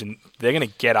that edge, and they're going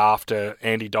to get after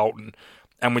Andy Dalton.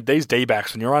 And with these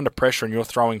D-backs, when you're under pressure and you're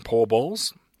throwing poor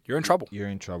balls, you're in trouble. You're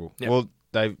in trouble. Yep. Well,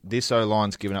 this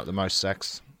O-line's given up the most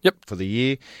sacks for the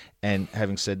year, and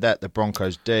having said that, the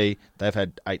Broncos D, they've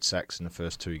had 8 sacks in the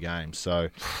first 2 games. So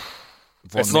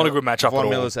it's not a good matchup at all. Von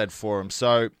Miller's had 4 of them.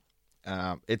 So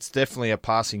it's definitely a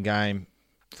passing game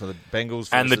for the Bengals,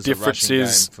 and the difference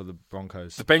is for the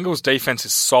Broncos. The Bengals' defense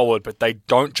is solid, but they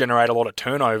don't generate a lot of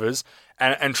turnovers.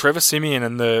 And Trevor Siemian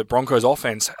and the Broncos'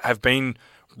 offense have been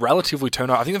relatively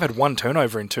turnover. I think they've had 1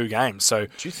 turnover in 2 games. So,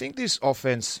 do you think this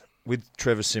offense with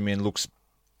Trevor Siemian looks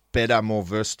better, more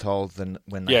versatile than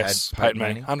when they had Peyton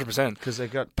Manning? 100%. Because they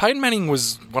got Peyton Manning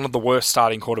was one of the worst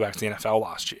starting quarterbacks in the NFL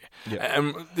last year. Yeah.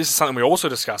 And this is something we also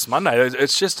discussed Monday.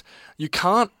 It's just, you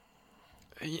can't...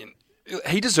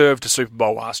 He deserved a Super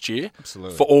Bowl last year.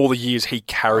 Absolutely. For all the years he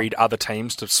carried other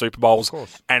teams to Super Bowls,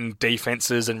 and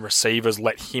defenses and receivers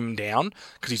let him down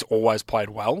because he's always played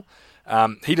well.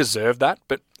 He deserved that,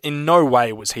 but in no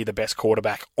way was he the best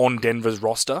quarterback on Denver's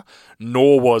roster,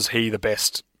 nor was he the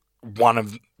best, one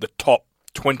of the top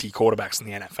 20 quarterbacks in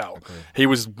the NFL. Okay. He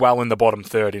was well in the bottom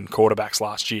third in quarterbacks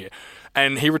last year.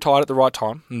 And he retired at the right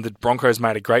time, and the Broncos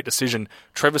made a great decision.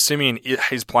 Trevor Siemian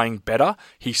is playing better.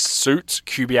 He suits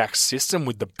Kubiak's system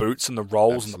with the boots and the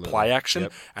rolls and the play action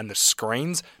and the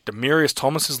screens. Demaryius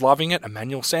Thomas is loving it.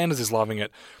 Emmanuel Sanders is loving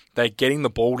it. They're getting the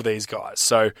ball to these guys.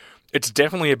 So it's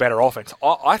definitely a better offense.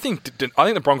 I think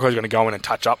the Broncos are going to go in and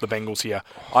touch up the Bengals here.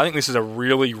 I think this is a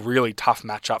really, really tough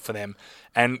matchup for them.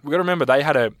 And we've got to remember, they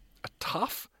had a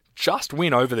tough just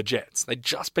win over the Jets. They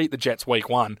just beat the Jets week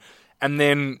 1. And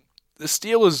then the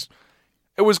Steelers,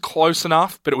 it was close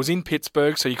enough, but it was in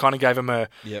Pittsburgh, so you kind of gave them a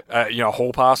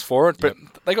hall pass for it. But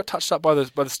they got touched up by the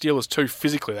Steelers too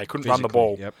physically. They couldn't run the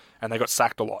ball, and they got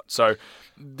sacked a lot. So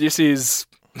this is,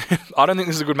 I don't think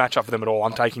this is a good matchup for them at all.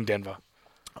 I'm taking Denver.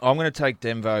 I'm going to take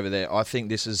Denver over there. I think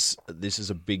this is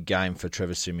a big game for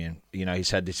Trevor Siemian. You know,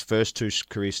 he's had his first 2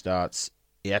 career starts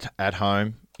at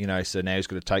home. You know, so now he's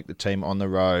got to take the team on the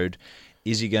road.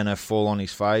 Is he going to fall on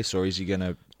his face, or is he going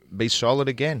to be solid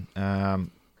again?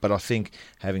 But I think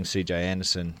having CJ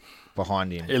Anderson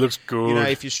behind him, it looks good. You know,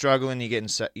 if you're struggling, you're getting,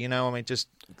 just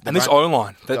and this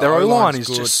O-line, their O-line is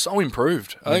just so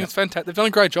improved. I think it's fantastic. They've done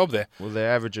a great job there. Well,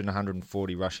 they're averaging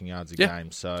 140 rushing yards a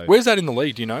game. So where's that in the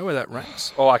league? Do you know where that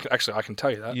ranks? Oh, I can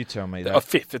tell you that. You tell me that.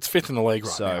 Fifth. It's 5th in the league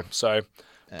right now. So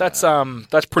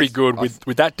that's pretty good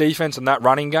with that defense and that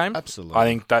running game. Absolutely, I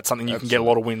think that's something you can get a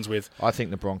lot of wins with. I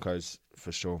think the Broncos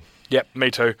for sure. Yep,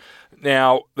 me too.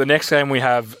 Now the next game we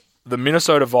have the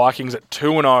Minnesota Vikings at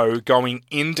 2-0 going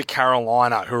into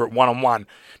Carolina, who are at 1-1.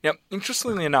 Now,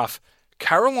 interestingly enough,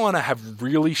 Carolina have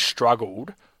really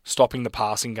struggled stopping the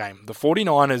passing game. The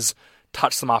 49ers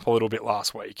touched them up a little bit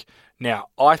last week. Now,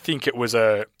 I think it was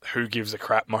a who gives a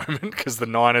crap moment because the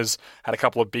Niners had a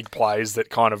couple of big plays that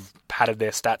kind of padded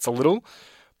their stats a little.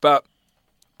 But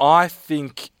I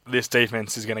think this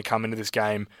defense is going to come into this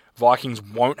game. Vikings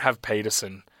won't have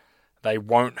Peterson. They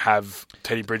won't have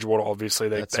Teddy Bridgewater, obviously.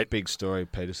 That's a big story,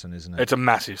 Peterson, isn't it? It's a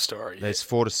massive story. There's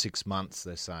 4 to 6 months,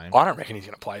 they're saying. I don't reckon he's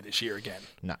going to play this year again.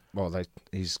 No. Well,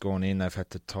 he's gone in. They've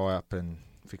had to tie up and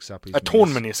fix up his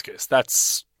torn meniscus.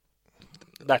 That's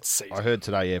season. I heard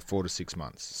today, 4 to 6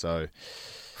 months. So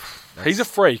he's a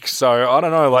freak, so I don't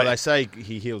know. Well, they say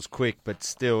he heals quick, but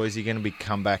still, is he going to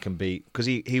come back and be... Because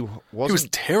he was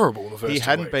terrible the first 2 weeks. He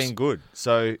hadn't been good.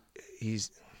 So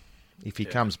if he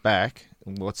comes back...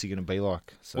 What's he going to be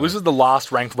like? So. Well, this is the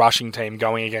last ranked rushing team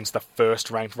going against the first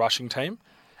ranked rushing team,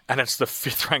 and it's the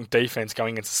 5th ranked defense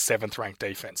going against the 7th ranked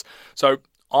defense. So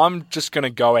I'm just going to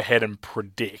go ahead and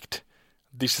predict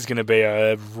this is going to be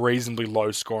a reasonably low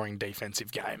scoring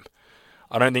defensive game.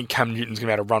 I don't think Cam Newton's going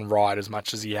to be able to run riot as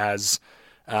much as he has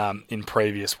in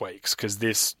previous weeks, because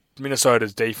this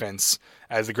Minnesota's defense,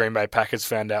 as the Green Bay Packers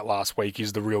found out last week,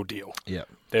 is the real deal. Yep.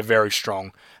 They're very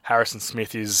strong. Harrison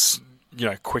Smith is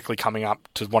quickly coming up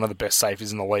to one of the best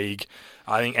safeties in the league.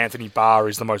 I think Anthony Barr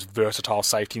is the most versatile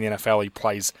safety in the NFL. He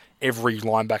plays every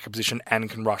linebacker position and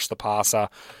can rush the passer.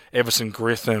 Everson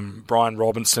Gritham, Brian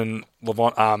Robinson,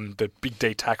 the big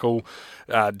D tackle,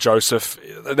 Joseph.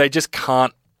 They just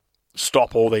can't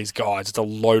stop all these guys. It's a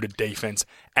loaded defense,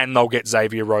 and they'll get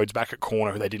Xavier Rhodes back at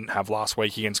corner, who they didn't have last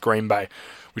week against Green Bay,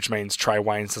 which means Trey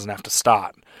Waynes doesn't have to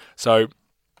start. So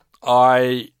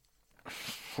I'm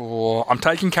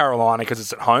taking Carolina because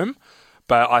it's at home,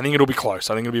 but I think it'll be close.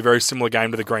 I think it'll be a very similar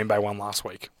game to the Green Bay one last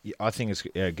week. Yeah, I think it's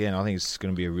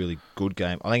going to be a really good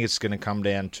game. I think it's going to come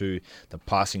down to the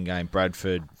passing game,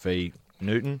 Bradford v.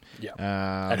 Newton. Yeah.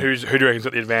 And who do you reckon's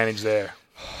got the advantage there?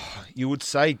 You would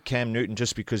say Cam Newton,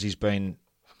 just because he's been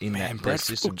in that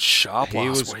system. Looked sharp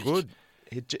last week. He was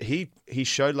good. He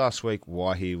showed last week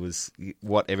why he was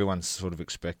what everyone's sort of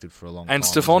expected for a long time. And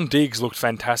Stephon Diggs looked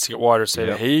fantastic at wide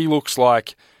receiver. Yep. He looks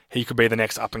like he could be the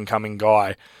next up-and-coming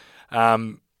guy.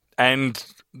 And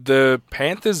the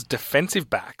Panthers' defensive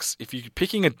backs, if you're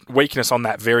picking a weakness on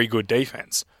that very good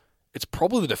defense, it's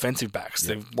probably the defensive backs.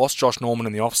 Yep. They've lost Josh Norman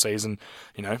in the offseason,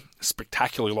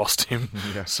 spectacularly lost him.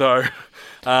 Yeah. So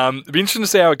it'll be interesting to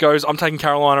see how it goes. I'm taking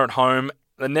Carolina at home.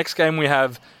 The next game we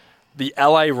have the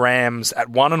LA Rams at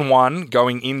 1-1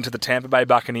 going into the Tampa Bay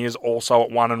Buccaneers also at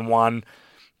 1-1.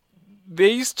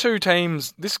 These two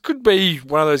teams, this could be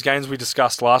one of those games we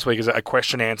discussed last week as a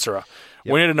question answerer.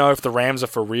 Yep. We need to know if the Rams are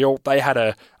for real. They had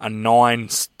a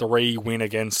 9-3 win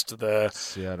against the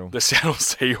Seattle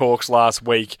Seahawks last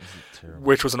week,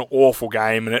 which was an awful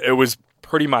game. And it was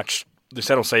pretty much the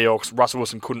Seattle Seahawks. Russell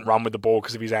Wilson couldn't run with the ball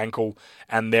because of his ankle,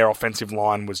 and their offensive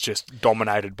line was just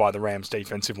dominated by the Rams'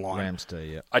 defensive line.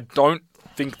 I don't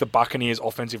think the Buccaneers'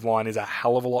 offensive line is a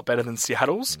hell of a lot better than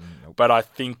Seattle's, but I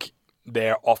think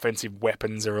their offensive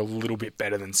weapons are a little bit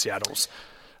better than Seattle's.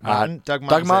 Doug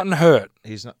Martin hurt.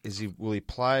 He's not. Will he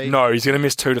play? No, he's going to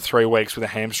miss 2 to 3 weeks with a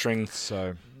hamstring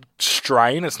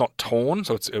strain. It's not torn,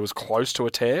 so it was close to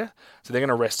a tear. So they're going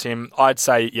to rest him. I'd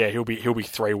say, he'll be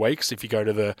 3 weeks if you go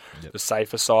to the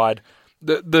safer side.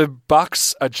 The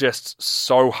Bucs are just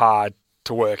so hard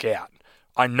to work out.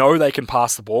 I know they can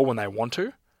pass the ball when they want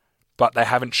to, but they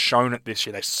haven't shown it this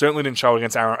year. They certainly didn't show it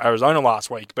against Arizona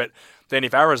last week. But then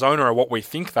if Arizona are what we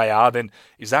think they are, then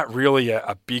is that really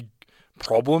a big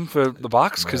problem for the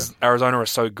Bucs because Arizona are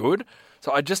so good?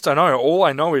 So I just don't know. All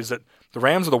I know is that the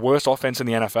Rams are the worst offense in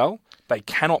the NFL. They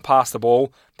cannot pass the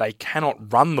ball. They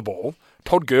cannot run the ball.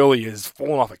 Todd Gurley has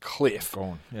fallen off a cliff.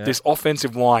 This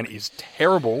offensive line is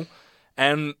terrible,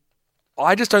 and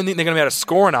I just don't think they're going to be able to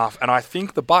score enough, and I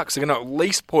think the Bucs are going to at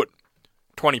least put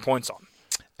 20 points on.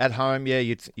 At home,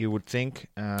 you would think.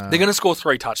 They're going to score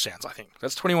 3 touchdowns, I think.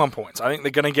 That's 21 points. I think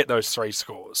they're going to get those 3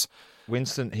 scores.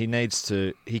 Winston, he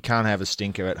can't have a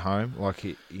stinker at home.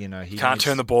 He can't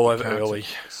turn the ball over early.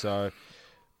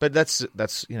 But that's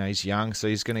he's young, so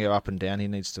he's going to go up and down. He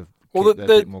needs to keep that a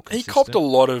bit more consistent. He copped a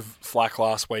lot of flack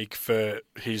last week for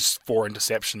his 4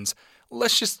 interceptions.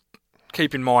 Let's just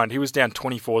keep in mind, he was down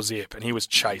 24-0 and he was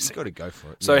chasing. You've got to go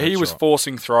for it. So he was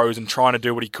forcing throws and trying to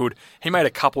do what he could. He made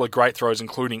a couple of great throws,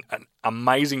 including an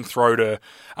amazing throw to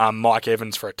Mike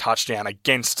Evans for a touchdown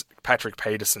against Patrick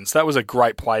Peterson. So that was a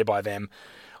great play by them.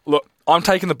 Look, I'm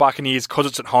taking the Buccaneers because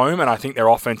it's at home, and I think their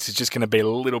offense is just going to be a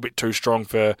little bit too strong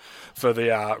for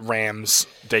the Rams'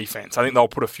 defense. I think they'll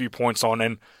put a few points on,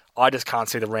 and I just can't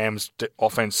see the Rams'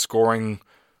 offense scoring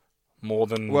more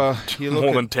than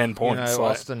 10 points.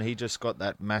 Austin, he just got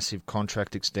that massive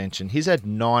contract extension. He's had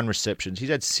 9 receptions. He's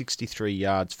had 63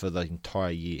 yards for the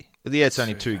entire year. Yeah, it's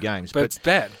only 2 games. But it's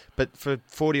bad. But for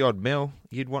 40-odd mil,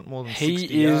 you'd want more than 60 yards.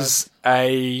 He is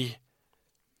a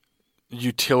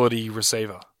utility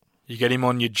receiver. You get him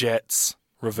on your jets,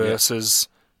 reverses,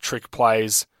 trick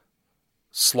plays,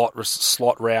 slot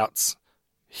routes.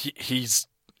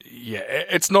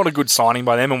 It's not a good signing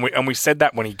by them, and we said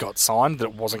that when he got signed that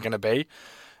it wasn't going to be.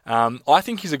 I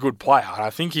think he's a good player. I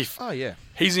think if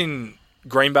he's in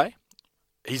Green Bay,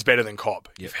 he's better than Cobb.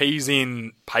 Yep. If he's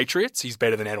in Patriots, he's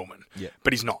better than Edelman. Yep.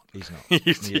 But he's not. He's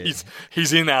not.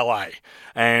 He's in LA,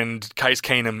 and Case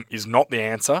Keenum is not the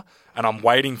answer. And I'm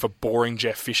waiting for boring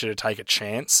Jeff Fisher to take a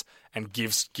chance and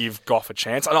give Goff a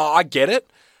chance. And I get it,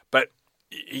 but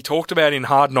he talked about in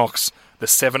Hard Knocks the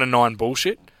 7-9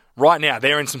 bullshit. Right now,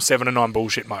 they're in some 7-9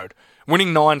 bullshit mode.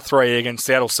 Winning 9-3 against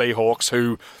Seattle Seahawks,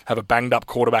 who have a banged-up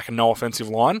quarterback and no offensive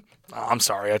line. I'm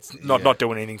sorry, it's not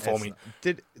doing anything for me.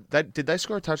 Did they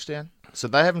score a touchdown? So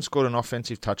they haven't scored an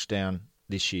offensive touchdown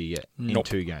this year yet in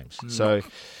 2 games. So,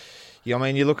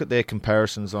 you look at their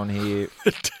comparisons on here.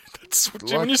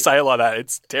 When you say it like that,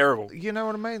 it's terrible. You know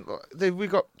what I mean? We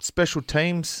got special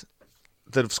teams.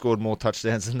 that have scored more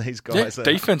touchdowns than these Yeah, guys.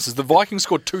 defenses. The Vikings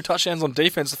scored 2 touchdowns on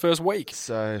defense the first week.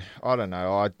 So, I don't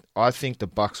know. I think the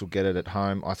Bucks will get it at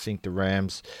home. I think the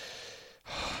Rams...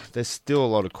 There's still a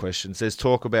lot of questions. There's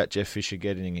talk about Jeff Fisher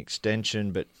getting an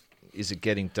extension, but is it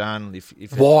getting done?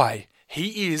 Why?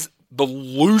 He is the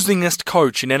losingest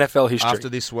coach in NFL history. After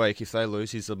this week, if they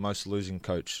lose, he's the most losing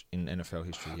coach in NFL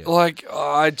history yet.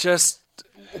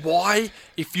 Why?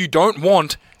 If you don't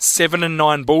want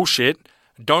 7-9 bullshit,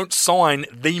 don't sign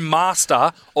the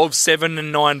master of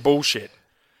 7-9 bullshit.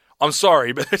 I'm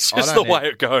sorry, but it's just the way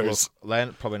it goes. Look, they're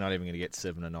probably not even going to get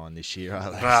 7-9 this year,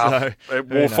 are they?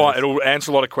 It'll answer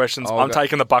a lot of questions. I'm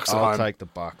taking the Bucks at home. I'll take the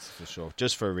Bucks for sure,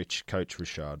 just for Coach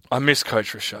Richard. I miss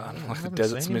Coach Richard, like the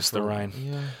deserts miss the rain.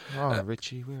 Yeah. Oh,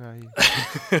 Richie, where are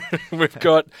you? We've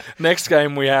got next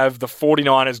game. We have the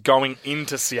 49ers going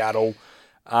into Seattle.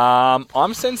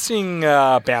 I'm sensing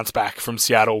bounce back from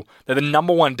Seattle. They're the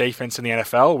number 1 defense in the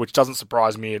NFL, which doesn't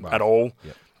surprise me at all.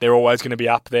 Yep. They're always going to be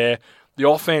up there. The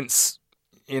offense,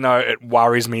 it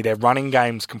worries me. Their running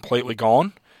game's completely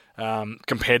gone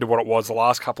compared to what it was the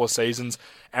last couple of seasons.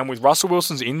 And with Russell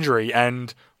Wilson's injury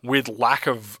and with lack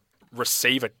of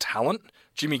receiver talent,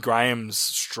 Jimmy Graham's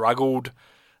struggled.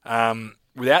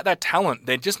 Without that talent,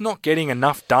 they're just not getting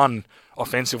enough done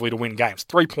offensively to win games.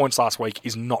 3 points last week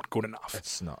is not good enough.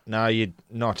 It's not. No, you're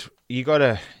not. You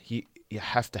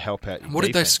have to help out your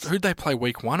defense. Who'd they play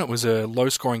week 1? It was a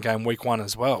low-scoring game week 1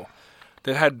 as well.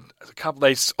 They had a couple.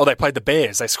 They played the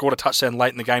Bears. They scored a touchdown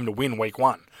late in the game to win week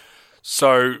 1.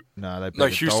 So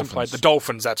Houston played the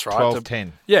Dolphins. That's right.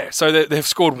 12-10. Yeah. So they've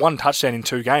scored 1 touchdown in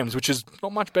 2 games, which is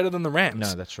not much better than the Rams.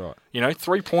 No, that's right.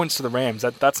 3 points to the Rams.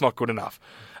 That's not good enough.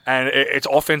 And it's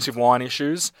offensive line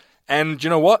issues. And you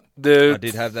know what? I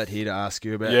did have that here to ask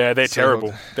you about. Yeah, they're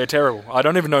terrible. They're terrible. I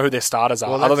don't even know who their starters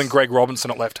are, other than Greg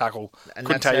Robinson at left tackle. And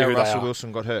couldn't tell you who Russell they are.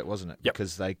 Wilson got hurt, wasn't it? Yep.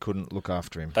 Because they couldn't look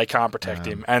after him. They can't protect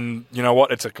him. And you know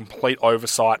what? It's a complete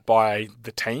oversight by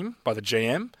the team, by the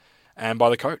GM, and by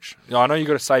the coach. I know you've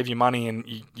got to save your money and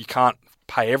you can't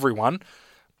pay everyone,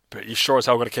 but you sure as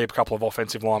hell got to keep a couple of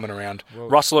offensive linemen around. Well,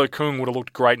 Russell Okung would have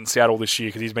looked great in Seattle this year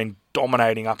because he's been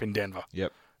dominating up in Denver.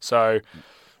 Yep. So...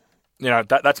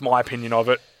 that's my opinion of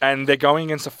it. And they're going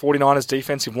against the 49ers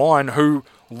defensive line who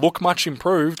look much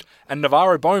improved. And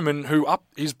Navarro Bowman,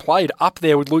 he's played up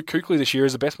there with Luke Kuechly this year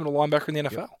as the best middle linebacker in the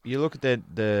NFL. You look at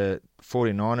the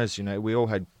 49ers, we all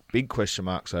had big question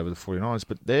marks over the 49ers,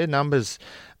 but their numbers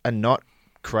are not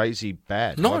crazy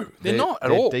bad. No, they're not at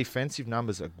all. Their defensive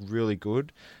numbers are really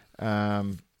good.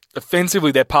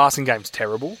 Offensively, their passing game's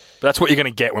terrible, but that's what you're going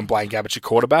to get when Blaine Gabbert's your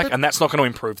quarterback, and that's not going to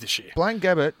improve this year. Blaine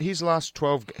Gabbert,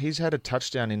 he's had a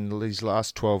touchdown in his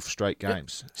last 12 straight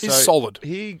games. Yep. He's solid.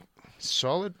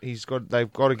 Solid.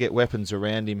 They've got to get weapons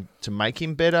around him to make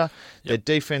him better. Yep. Their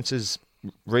defense is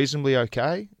reasonably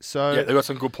okay. So they've got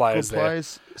some good players there.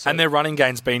 So, and their running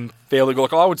game's been fairly good.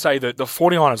 Like I would say that the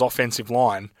 49ers offensive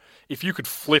line, if you could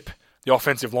flip the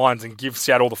offensive lines and give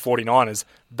Seattle the 49ers,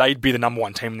 they'd be the number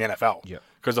 1 team in the NFL. Yep.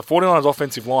 Because the 49ers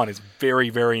offensive line is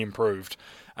very, very improved.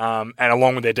 And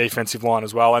along with their defensive line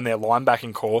as well and their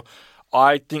linebacking core,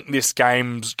 I think this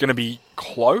game's going to be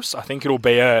close. I think it'll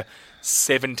be a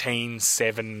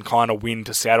 17-7 kind of win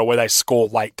to Seattle where they score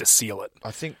late to seal it. I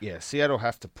think, Seattle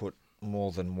have to put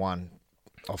more than 1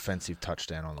 offensive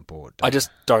touchdown on the board. I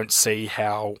just don't see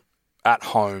how, at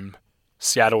home,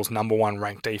 Seattle's number 1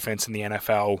 ranked defense in the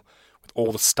NFL, with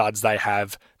all the studs they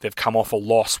have, they've come off a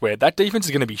loss where that defense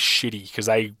is going to be shitty because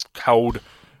they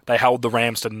held the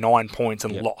Rams to 9 points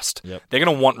and lost. Yep. They're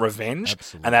going to want revenge,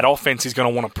 Absolutely. and that offense is going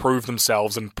to want to prove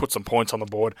themselves and put some points on the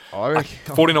board. I reckon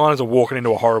 49ers are walking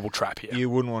into a horrible trap here. You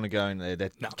wouldn't want to go in there.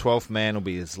 That 12th man will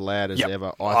be as loud as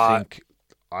ever. I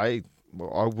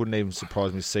wouldn't even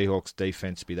surprise me if Seahawks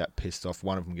defense be that pissed off.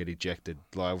 One of them get ejected.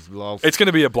 It's going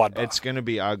to be a bloodbath. It's going to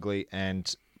be ugly,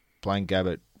 and Blaine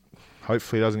Gabbert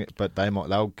hopefully doesn't get, but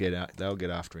they'll get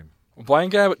after him. Blaine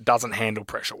Gabbert doesn't handle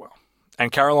pressure well.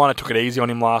 And Carolina took it easy on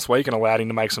him last week and allowed him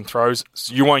to make some throws.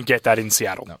 So you won't get that in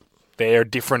Seattle. No. They're a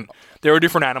different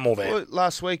animal there. Well,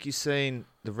 last week you seen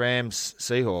the Rams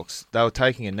Seahawks. They were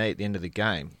taking a knee at the end of the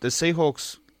game. The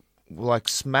Seahawks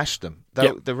smashed them.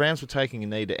 The Rams were taking a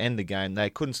knee to end the game. They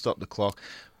couldn't stop the clock,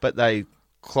 but they were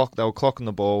clocking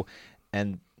the ball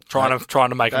and trying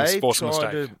to make them force a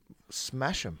mistake. To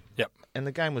smash them. Yep. And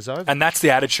the game was over. And that's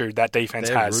the attitude that defense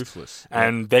has. They're ruthless.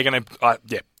 And they're going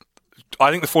to I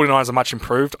think the 49ers are much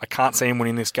improved. I can't see them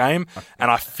winning this game,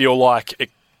 and I feel like it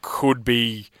could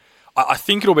be... I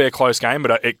think it'll be a close game,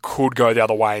 but it could go the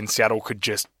other way, and Seattle could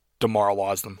just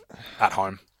demoralise them at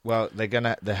home. Well,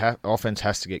 the offense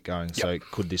has to get going, so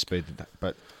could this be...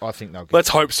 But I think they'll get Let's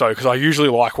hope so, because I usually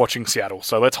like watching Seattle.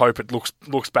 So let's hope it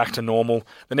looks back to normal.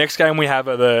 The next game we have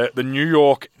are the New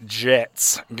York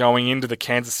Jets going into the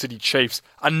Kansas City Chiefs.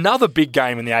 Another big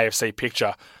game in the AFC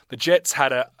picture. The Jets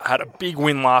had a big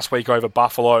win last week over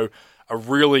Buffalo, a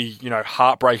really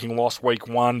heartbreaking loss week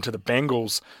 1 to the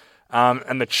Bengals.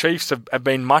 And the Chiefs have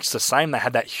been much the same. They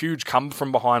had that huge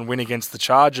come-from-behind win against the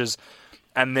Chargers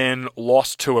and then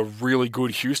lost to a really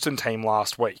good Houston team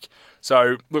last week.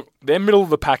 So, look, they're middle of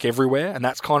the pack everywhere, and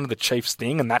that's kind of the Chiefs'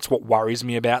 thing, and that's what worries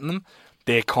me about them.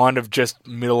 They're kind of just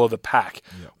middle of the pack.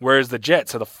 Yep. Whereas the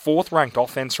Jets are the 4th-ranked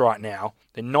offense right now.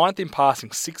 They're 9th in passing,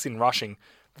 6th in rushing,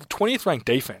 the 20th-ranked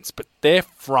defense, but their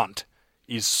front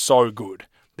is so good.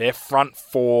 Their front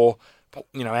 4,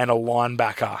 and a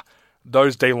linebacker.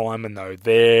 Those D linemen, though,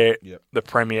 they're the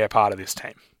premier part of this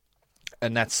team.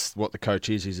 And that's what the coach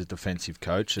is. He's a defensive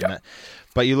coach. And Yep.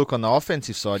 But you look on the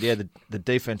offensive side, the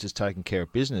defense is taking care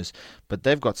of business, but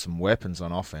they've got some weapons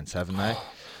on offense, haven't they?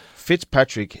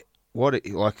 Fitzpatrick,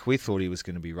 we thought he was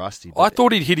going to be rusty. I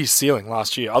thought he'd hit his ceiling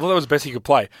last year. I thought that was the best he could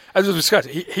play. As we discussed,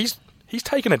 he's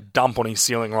taken a dump on his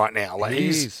ceiling right now. Like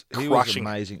he's he was crushing.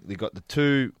 amazing. They got the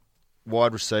 2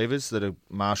 wide receivers that are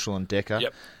Marshall and Decker.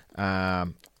 Yep. I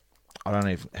don't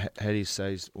know how do you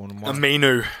say his one?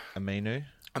 Aminu,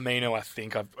 I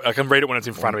think. I can read it when it's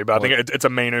in front of me, but I think it's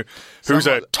Aminu, who's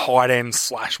a tight end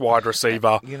 / wide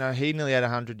receiver. He nearly had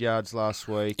 100 yards last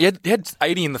week. He had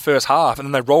 80 in the first half, and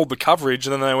then they rolled the coverage,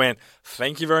 and then they went,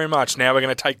 thank you very much. Now we're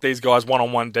going to take these guys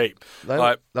one-on-one deep. They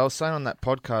were saying on that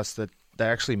podcast that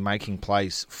they're actually making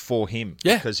plays for him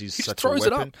because he's he such throws a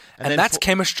weapon. it up. And that's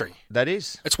chemistry. That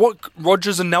is. It's what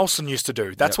Rodgers and Nelson used to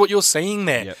do. That's what you're seeing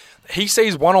there. Yep. He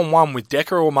sees one-on-one with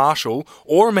Decker or Marshall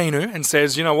or Aminu and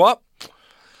says, you know what?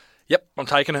 Yep, I'm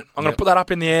taking it. I'm going to put that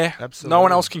up in the air. Absolutely. No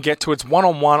one else can get to it. It's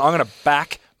one-on-one. I'm going to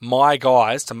back my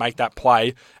guys to make that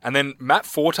play. And then Matt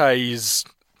Forte is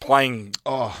playing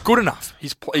good enough.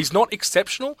 He's not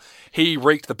exceptional. He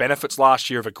reaped the benefits last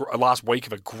week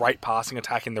of a great passing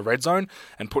attack in the red zone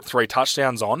and put 3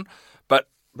 touchdowns on. But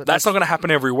that's not going to happen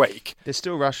every week.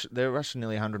 They're rushing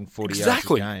nearly 140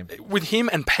 exactly. yards a game. With him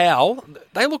and Powell,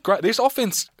 they look great. This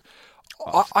offense,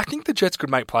 I think the Jets could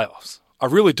make playoffs. I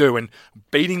really do. And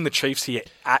beating the Chiefs here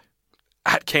at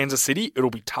Kansas City, it'll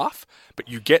be tough. But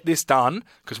you get this done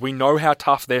because we know how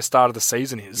tough their start of the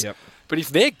season is. Yep. But if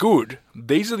they're good,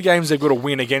 these are the games they've got to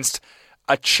win against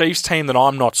a Chiefs team that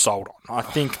I'm not sold on. I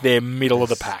think they're middle of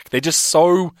the pack. They're just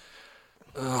so,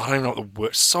 I don't even know what the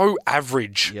word, so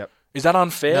average. Yep. Is that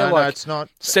unfair? No, it's not.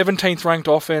 17th ranked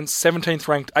offense, 17th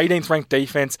ranked, 18th ranked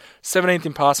defense, 17th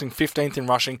in passing, 15th in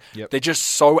rushing. Yep. They're just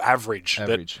so average.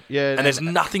 And there's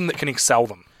nothing that can excel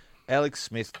them. Alex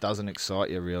Smith doesn't excite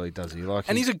you, really, does he?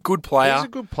 He's a good player. He's a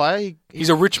good player. He's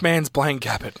a rich man's Blaine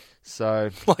Gabbert. So,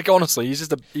 honestly,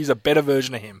 he's a better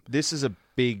version of him. This is a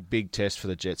big, big test for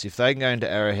the Jets. If they can go into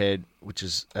Arrowhead, which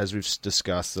is, as we've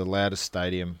discussed, the loudest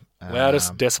stadium.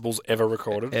 Loudest decibels ever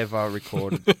recorded.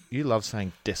 You love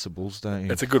saying decibels, don't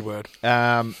you? It's a good word.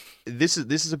 This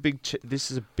is a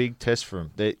big test for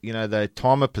them. Their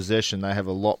time of possession, they have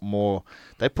a lot more.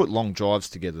 They put long drives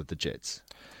together, the Jets,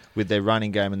 with their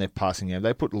running game and their passing game.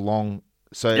 They put long.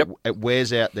 So it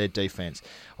wears out their defense.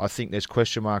 I think there's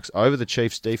question marks over the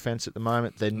Chiefs' defense at the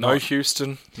moment. No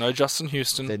Justin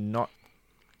Houston. They're not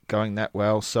going that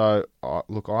well. So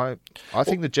I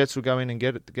think the Jets will go in and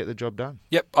get the job done.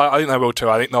 Yep, I think they will too.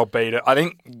 I think they'll beat it. I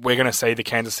think we're going to see the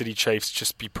Kansas City Chiefs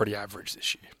just be pretty average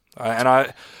this year.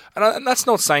 And that's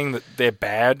not saying that they're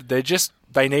bad.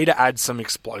 They need to add some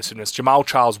explosiveness. Jamal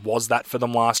Charles was that for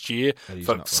them last year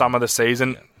for some of the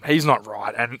season. Yeah. He's not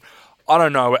right, and I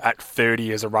don't know at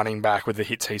 30 as a running back with the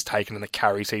hits he's taken and the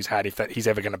carries he's had if he's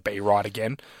ever going to be right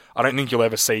again. I don't think you'll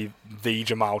ever see the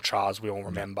Jamal Charles we all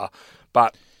remember.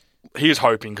 But he is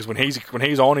hoping because when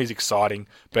he's on, he's exciting.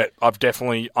 But I'm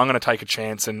going to take a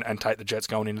chance and take the Jets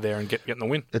going into there and getting the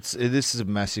win. This is a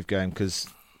massive game because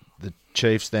the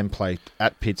Chiefs then play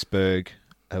at Pittsburgh,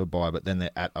 have a bye, but then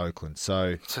they're at Oakland.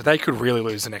 So they could really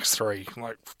lose the next 3,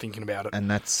 thinking about it.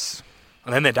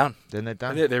 And then they're done.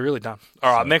 They're really done.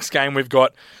 All right, next game we've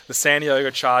got the San Diego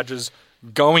Chargers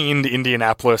going into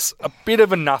Indianapolis. A bit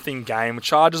of a nothing game.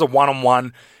 Chargers are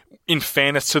 1-1. In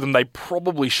fairness to them, they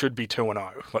probably should be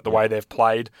 2-0, the way they've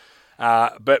played.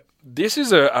 But this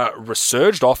is a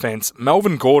resurged offense.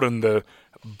 Melvin Gordon, the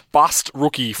bust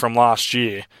rookie from last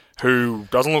year, who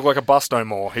doesn't look like a bust no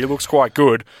more. He looks quite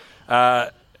good.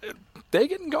 They're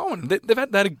getting going. They've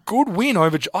had a good win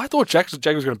over. I thought Jaguars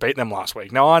was going to beat them last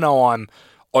week. Now I know I'm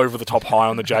over the top high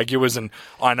on the Jaguars, and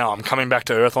I know I'm coming back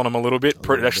to earth on them a little bit.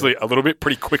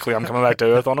 Pretty quickly. I'm coming back to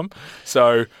earth on them.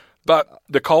 So, but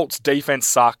the Colts' defense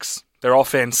sucks. Their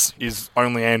offense is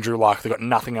only Andrew Luck. They've got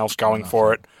nothing else going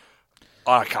for it.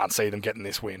 I can't see them getting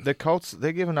this win. The Colts,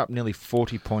 they're giving up nearly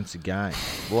 40 points a game.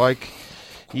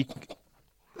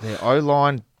 Their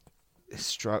O-line,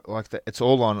 it's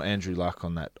all on Andrew Luck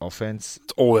on that offense.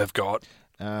 It's all they've got.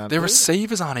 Their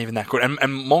receivers aren't even that good. And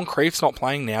Moncrief's not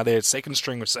playing now. Their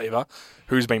second-string receiver,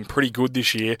 who's been pretty good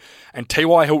this year. And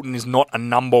T.Y. Hilton is not a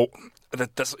number...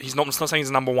 He's not saying he's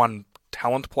a number one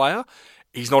talent player.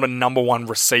 He's not a number one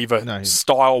receiver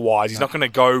style-wise. He's not going to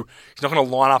go... He's not going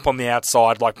to line up on the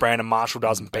outside like Brandon Marshall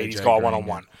does and beat his guy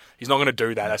one-on-one. He's not going to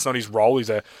do that. That's not his role.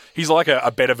 He's like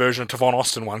a better version of Tavon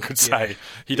Austin, one could say. Yeah.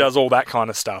 He does all that kind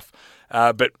of stuff.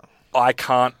 But I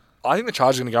think the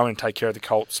Chargers are going to go in and take care of the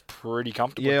Colts pretty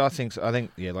comfortably. Yeah, I think so.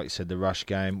 Like you said, the rush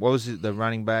game. What was it? The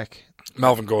running back?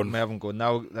 Melvin Gordon.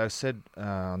 They said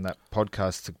on that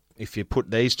podcast, if you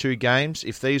put these two games,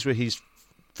 if these were his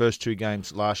first two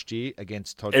games last year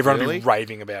against Todd Everyone Gurley, would be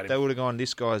raving about him. They would have gone,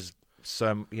 this guy's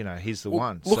he's the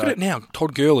one. Look at it now.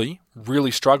 Todd Gurley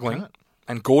really struggling,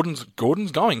 and Gordon's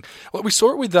going. Well, we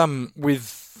saw it with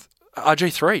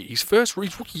RG3. His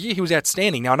rookie year, he was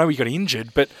outstanding. Now, I know he got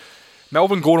injured, but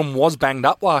Melvin Gordon was banged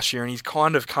up last year, and he's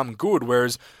kind of come good,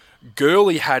 whereas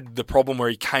Gurley had the problem where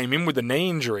he came in with a knee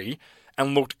injury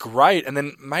and looked great, and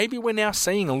then maybe we're now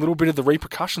seeing a little bit of the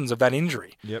repercussions of that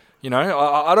injury. Yep.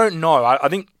 I don't know. I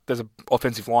think there's an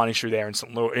offensive line issue there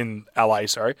in LA,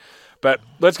 But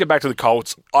let's get back to the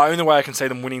Colts. The only way I can see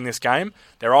them winning this game,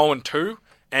 they're 0-2.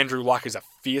 Andrew Luck is a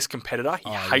fierce competitor. He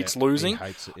hates losing. He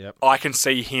hates it, yep. I can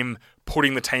see him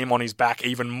putting the team on his back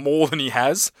even more than he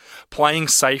has, playing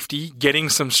safety, getting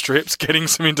some strips, getting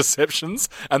some interceptions,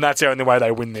 and that's the only way they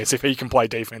win this, if he can play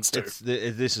defense too.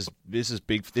 This is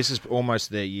big. This is almost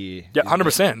their year. Yeah,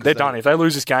 100%. They're done. If they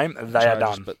lose this game, they are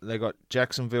done. But they got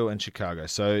Jacksonville and Chicago.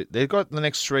 So they've got the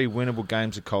next 3 winnable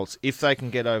games of Colts if they can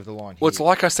get over the line. Well, it's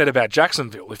like I said about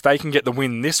Jacksonville. If they can get the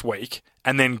win this week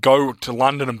and then go to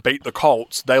London and beat the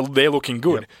Colts, they're looking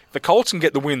good. Yep. If the Colts can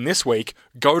get the win this week,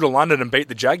 go to London and beat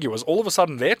the Jaguars, all of a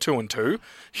sudden they're 2-2.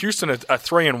 Houston are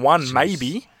 3-1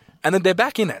 maybe, and then they're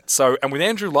back in it. So, and with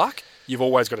Andrew Luck, you've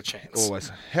always got a chance.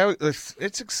 Always.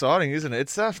 It's exciting, isn't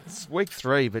it? It's week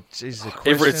 3, but geez,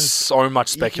 it's so much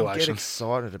speculation. You can get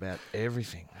excited about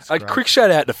everything. A quick shout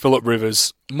out to Phillip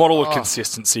Rivers, model of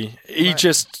consistency. He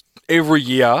just every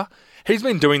year. He's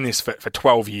been doing this for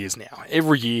 12 years now.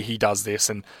 Every year he does this,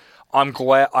 and I'm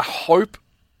glad. I hope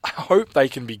they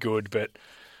can be good, but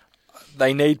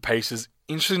they need pieces.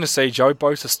 Interesting to see. Joe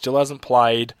Bosa still hasn't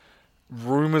played.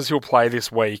 Rumours he'll play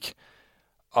this week.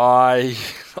 I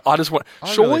just want.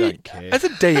 Surely, really don't care. as a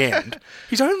D end,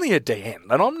 he's only a D end,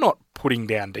 and I'm not putting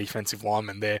down defensive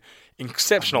linemen. They're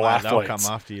exceptional athletes, they'll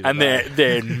come after you and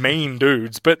they're mean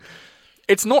dudes. But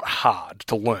it's not hard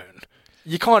to learn.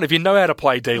 You if you know how to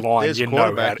play D-line, you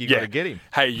know how to... You've got to get him.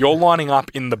 Hey, you're lining up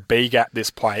in the B gap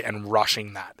this play and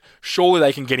rushing that. Surely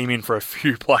they can get him in for a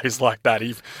few plays like that.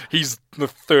 He's the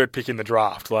 3rd pick in the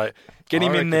draft. Get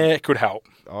him in there, it could help.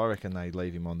 I reckon they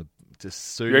leave him on the...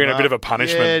 Just suit You're him in a bit of a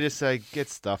punishment. Yeah, just say, get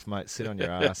stuffed, mate. Sit on your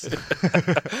ass.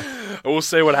 We'll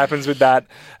see what happens with that.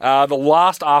 The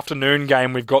last afternoon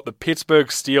game, we've got the Pittsburgh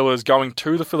Steelers going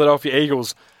to the Philadelphia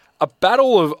Eagles. A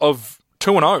battle of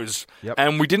 2-0s. Yep.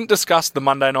 And we didn't discuss the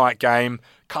Monday night game.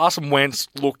 Carson Wentz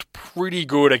looked pretty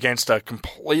good against a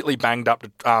completely banged up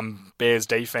Bears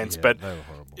defense. Yeah, but they were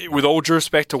horrible. With all due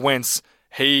respect to Wentz,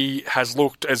 he has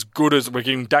looked as good as... We're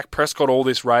giving Dak Prescott all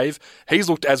this rave. He's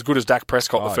looked as good as Dak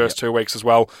Prescott the first 2 weeks as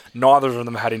well. Neither of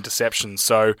them had interceptions.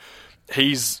 So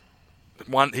he's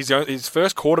his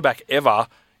first quarterback ever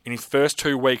in his first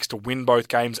 2 weeks to win both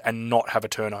games and not have a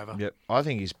turnover. Yep, I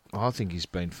think he's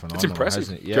been phenomenal. It's impressive.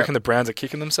 Hasn't it? Do you reckon the Browns are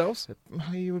kicking themselves?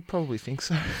 You would probably think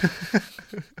so.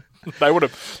 They would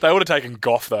have taken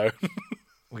Goff though.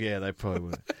 Yeah, they probably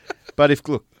would. But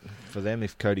for them,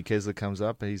 if Cody Kessler comes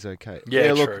up, he's okay.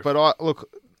 Yeah, look, true. But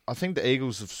I think the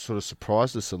Eagles have sort of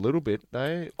surprised us a little bit.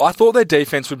 I thought their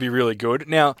defense would be really good.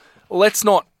 Now, let's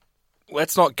not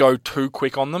go too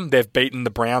quick on them. They've beaten the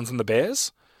Browns and the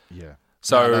Bears. Yeah.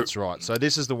 So no, that's right. So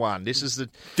this is the one. This is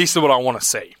what I want to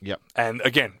see. Yep. And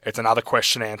again, it's another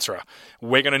question answerer.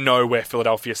 We're going to know where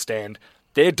Philadelphia stand.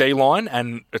 Their D-line,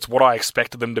 and it's what I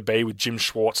expected them to be with Jim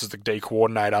Schwartz as the D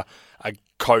coordinator, a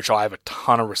coach I have a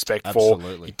ton of respect for.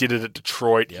 Absolutely. He did it at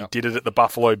Detroit. Yep. He did it at the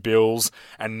Buffalo Bills,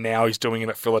 and now he's doing it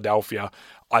at Philadelphia.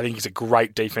 I think he's a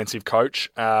great defensive coach.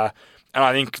 And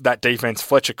I think that defense,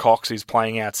 Fletcher Cox is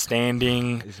playing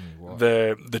outstanding. Isn't he what?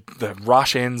 The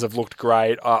rush ends have looked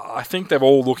great. I think they're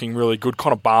all looking really good.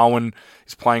 Connor Barwin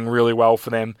is playing really well for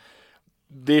them.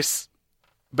 This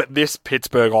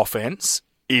Pittsburgh offense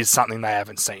is something they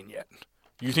haven't seen yet.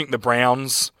 You think the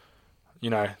Browns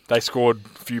They scored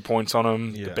a few points on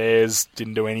them. Yeah. The Bears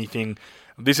didn't do anything.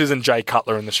 This isn't Jay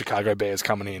Cutler and the Chicago Bears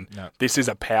coming in. No. This is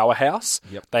a powerhouse.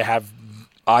 Yep. They have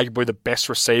arguably the best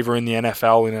receiver in the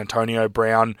NFL in Antonio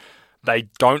Brown. They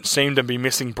don't seem to be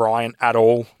missing Bryant at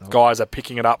all. Guys are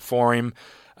picking it up for him.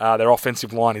 Their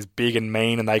offensive line is big and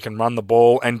mean, and they can run the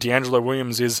ball. And D'Angelo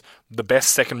Williams is the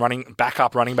best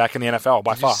backup running back in the NFL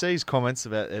by far. Did you see his comments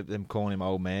about them calling him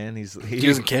old man? He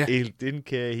doesn't care. He didn't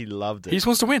care. He loved it. He just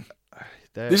wants to win.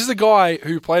 This is a guy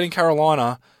who played in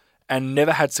Carolina and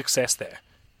never had success there.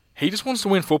 He just wants to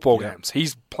win football games.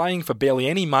 He's playing for barely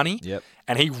any money,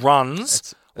 and he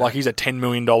runs like he's a $10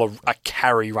 million a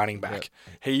carry running back.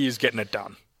 Yep. He is getting it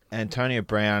done. Antonio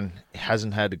Brown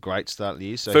hasn't had a great start of the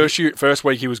year. So first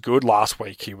week he was good. Last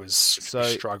week he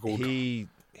struggled.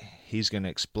 He's going to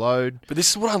explode. But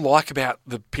this is what I like about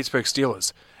the Pittsburgh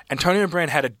Steelers. Antonio Brown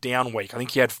had a down week. I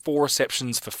think he had 4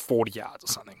 receptions for 40 yards or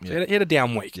something. Yep. He had a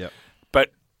down week. Yep.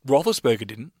 But Roethlisberger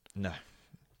didn't. No.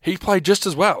 He played just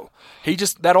as well.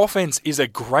 That offense is a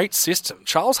great system.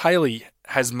 Charles Haley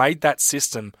has made that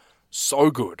system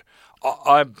so good.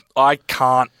 I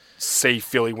can't see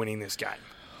Philly winning this game.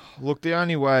 Look, the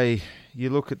only way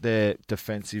you look at their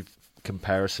defensive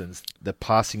comparisons, the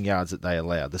passing yards that they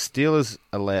allow. The Steelers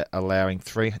allowing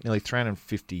nearly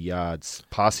 350 yards,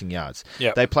 passing yards.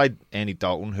 Yep. They played Andy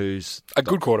Dalton, who's a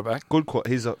good quarterback.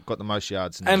 He's got the most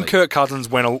yards in the and league. Kirk Cousins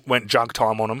went junk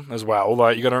time on him as well.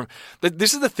 Like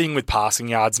this is the thing with passing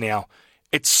yards now.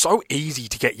 It's so easy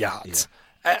to get yards.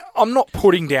 Yeah. I'm not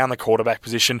putting down the quarterback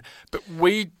position, but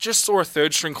we just saw a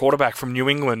third-string quarterback from New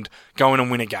England go in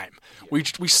and win a game. Yeah.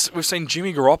 We've seen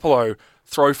Jimmy Garoppolo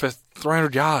throw for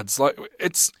 300 yards.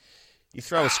 You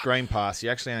throw a screen pass,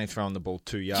 you're actually only throwing the ball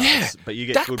 2 yards. Yeah, but you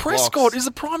get Dak good Prescott blocks. is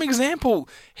a prime example.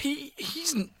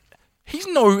 He's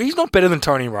not better than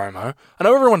Tony Romo. I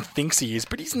know everyone thinks he is,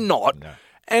 but he's not. No.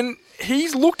 And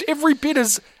he's looked every bit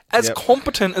as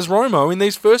competent as Romo in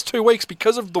these first 2 weeks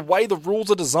because of the way the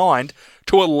rules are designed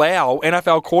to allow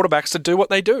NFL quarterbacks to do what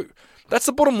they do. That's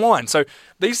the bottom line. So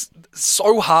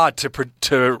so hard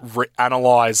to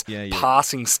analyze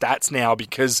passing stats now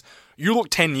because you look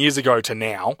 10 years ago to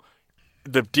now,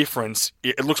 the difference,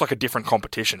 it looks like a different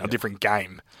competition, a different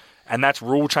game. And that's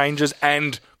rule changes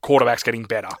and quarterbacks getting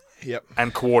better. Yep.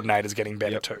 And coordinators getting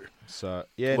better too. So,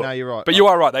 no, you're right. But you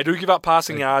are right. They do give up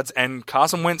passing yards, and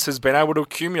Carson Wentz has been able to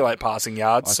accumulate passing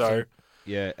yards.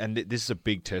 And this is a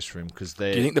big test for him because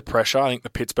they. Do you think the pressure? I think the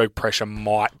Pittsburgh pressure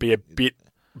might be a bit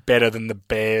better than the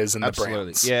Bears and the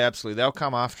Browns. Yeah, absolutely. They'll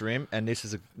come after him, and this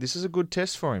is a good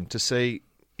test for him to see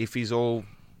if he's all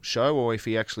show or if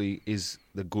he actually is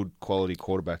the good quality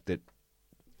quarterback that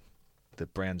the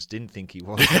Browns didn't think he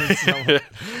was.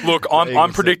 Look,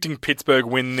 I'm predicting Pittsburgh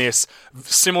win this,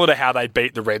 similar to how they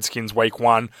beat the Redskins week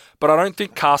 1. But I don't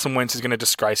think Carson Wentz is going to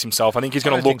disgrace himself. I think he's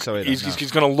going to look.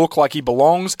 He's going to look like he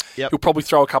belongs. Yep. He'll probably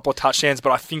throw a couple of touchdowns,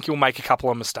 but I think he'll make a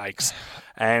couple of mistakes.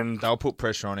 And they'll put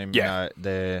pressure on him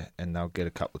there, and they'll get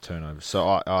a couple of turnovers.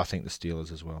 So I think the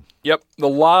Steelers as well. Yep. The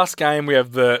last game, we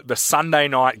have the Sunday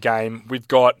night game. We've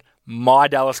got my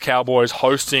Dallas Cowboys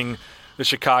hosting the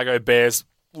Chicago Bears.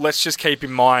 Let's just keep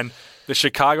in mind the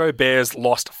Chicago Bears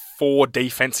lost 4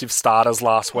 defensive starters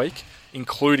last week,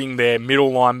 including their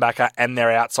middle linebacker and their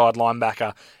outside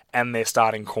linebacker and their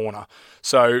starting corner.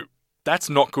 So that's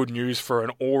not good news for an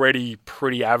already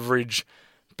pretty average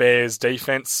Bears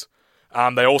defense.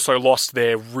 They also lost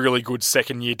their really good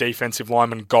second-year defensive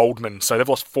lineman, Goldman. So they've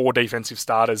lost 4 defensive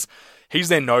starters. He's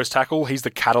their nose tackle. He's the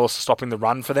catalyst of stopping the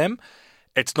run for them.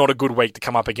 It's not a good week to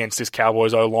come up against this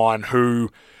Cowboys O-line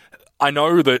who... I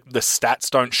know that the stats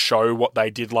don't show what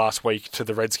they did last week to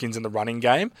the Redskins in the running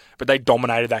game, but they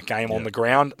dominated that game on the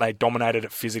ground. They dominated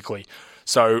it physically.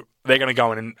 So they're going to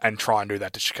go in and try and do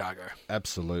that to Chicago.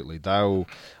 Absolutely. I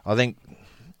think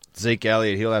Zeke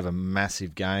Elliott, he'll have a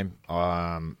massive game.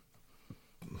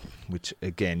 Which,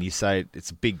 again, you say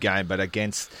it's a big game, but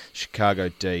against Chicago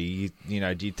D,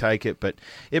 do you take it? But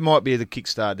it might be the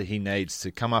kickstart that he needs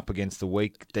to come up against the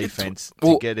weak defense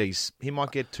to get he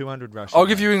might get 200 rushes. I'll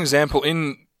give you an example.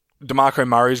 In DeMarco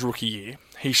Murray's rookie year,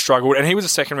 he struggled, and he was a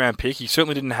second-round pick. He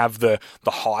certainly didn't have the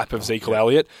hype of Zeke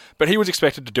Elliott, but he was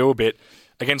expected to do a bit.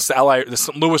 Against the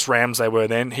St. Louis Rams they were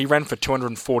then, he ran for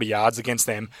 240 yards against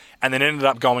them and then ended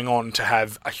up going on to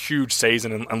have a huge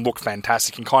season and look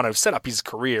fantastic and kind of set up his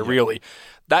career, really.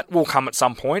 That will come at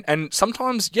some point. And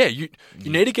sometimes, you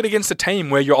need to get against a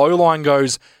team where your O-line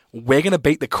goes, we're going to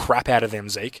beat the crap out of them,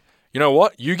 Zeke. You know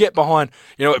what? You get behind,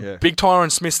 Big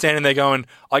Tyron Smith standing there going,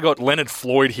 I got Leonard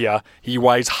Floyd here. He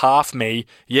weighs half me.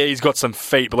 Yeah, he's got some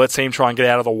feet, but let's see him try and get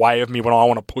out of the way of me when I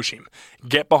want to push him.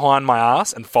 Get behind my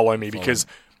ass and follow me because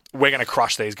we're going to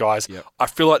crush these guys. Yep. I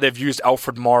feel like they've used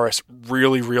Alfred Morris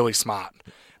really, really smart.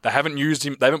 They haven't used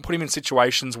him. They haven't put him in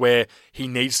situations where he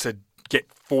needs to get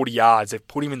 40 yards. They've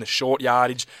put him in the short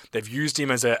yardage. They've used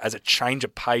him as a change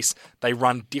of pace. They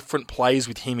run different plays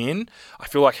with him in. I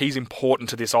feel like he's important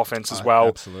to this offense as well.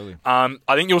 Absolutely. I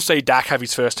think you'll see Dak have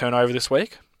his first turnover this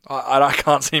week. I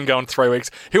can't see him going 3 weeks.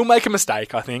 He'll make a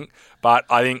mistake, I think. But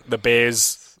I think the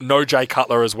Bears, no Jay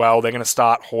Cutler as well. They're going to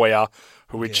start Hoyer,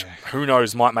 which who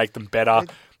knows might make them better.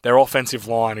 Their offensive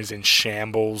line is in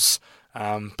shambles.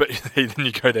 But then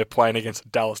you go there playing against a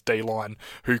Dallas D-line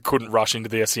who couldn't rush into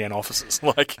the SEN offices.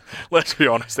 Like, let's be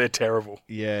honest, they're terrible.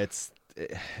 Yeah,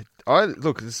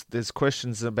 there's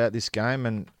questions about this game,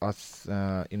 and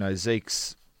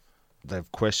Zeke's.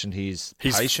 They've questioned his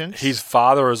patience. His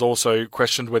father has also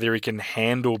questioned whether he can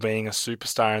handle being a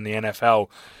superstar in the NFL.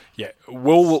 Yeah,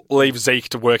 we'll leave Zeke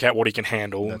to work out what he can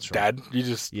handle. That's right. Dad, you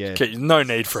just no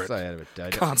need for it. Stay out of it,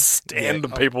 Dad. Can't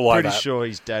stand people like that. I'm pretty sure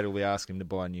his dad will be asking him to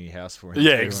buy a new house for him.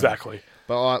 Yeah, exactly.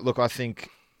 But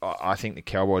I think the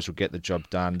Cowboys will get the job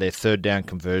done. Their third down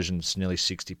conversion's nearly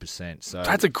 60%. So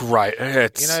that's a great,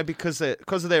 because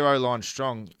of their O-line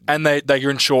strong, and they're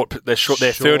in short. They're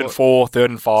 3rd and 4, 3rd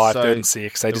and 5, so 3rd and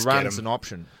 6. They just get them. The run's an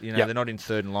option. They're not in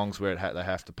 3rd and longs where they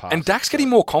have to pass. And Dak's getting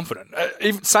more confident.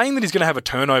 Even saying that he's going to have a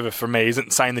turnover for me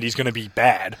isn't saying that he's going to be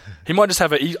bad. He might just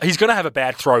have he's going to have a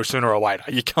bad throw sooner or later.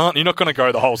 You're not going to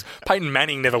go the holes. Peyton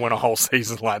Manning never went a whole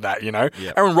season like that.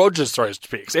 Yep. Aaron Rodgers throws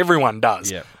picks. Everyone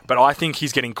does. Yep. But I think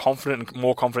he's getting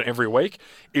more confident every week.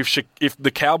 If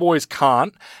the Cowboys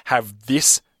can't have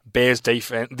this Bears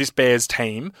defense, this Bears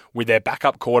team with their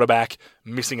backup quarterback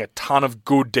missing a ton of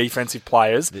good defensive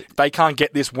players, if they can't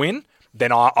get this win,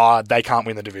 then they can't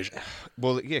win the division.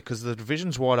 Well, yeah, because the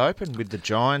division's wide open with the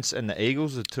Giants and the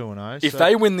Eagles are 2-0. If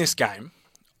they win this game,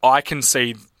 I can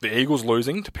see the Eagles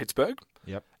losing to Pittsburgh.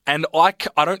 Yep. And I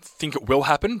don't think it will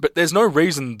happen, but there's no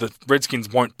reason the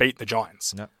Redskins won't beat the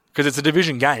Giants. No. Because it's a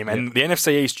division game, and the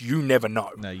NFC East, you never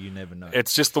know. No, you never know.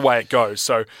 It's just the way it goes.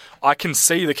 So I can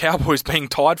see the Cowboys being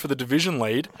tied for the division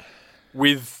lead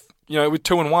with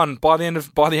 2-1 by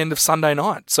the end of Sunday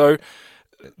night. So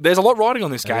there's a lot riding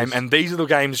on this game, and these are the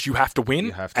games you have to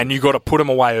win, and you got to put them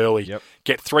away early. Yep.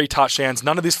 Get 3 touchdowns.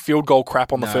 None of this field goal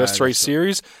crap on the first 3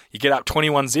 series. You get up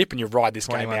 21-zip, and you ride this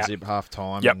game out. 21-zip half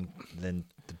time, and then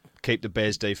keep the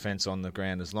Bears defense on the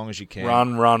ground as long as you can.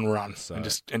 Run. So.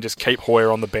 And just keep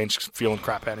Hoyer on the bench feeling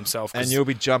crap at himself. And you'll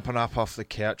be jumping up off the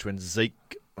couch when Zeke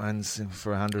runs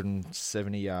for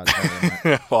 170 yards.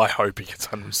 Well, I hope he gets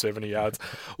 170 yards.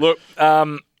 Look,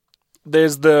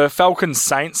 there's the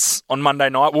Falcons-Saints on Monday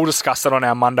night. We'll discuss that on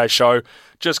our Monday show.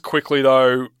 Just quickly,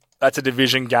 though, that's a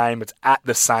division game. It's at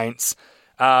the Saints.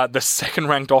 The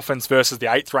second-ranked offense versus the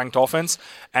 8th-ranked offense.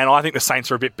 And I think the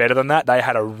Saints are a bit better than that. They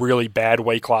had a really bad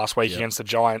week last week against the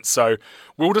Giants. So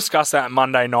we'll discuss that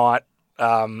Monday night.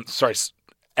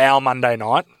 Our Monday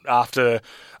night after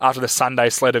the Sunday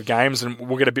slate of games, and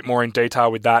we'll get a bit more in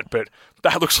detail with that. But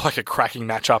that looks like a cracking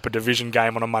matchup, a division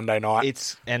game on a Monday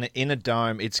night. In a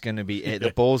dome, it's going to be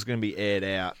the ball's going to be aired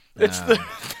out. It's the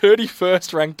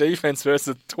 31st ranked defense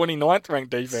versus the 29th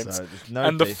ranked defense,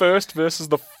 the first versus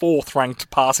the 4th ranked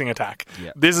passing attack.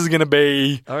 Yep. This is going to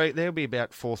be. All right, there'll be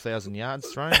about 4,000 yards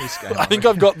thrown this game. I think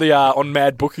I've got the on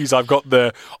Mad Bookies. I've got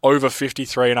the over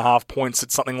 53.5 points.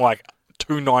 It's something like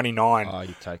 $2.99. Oh, you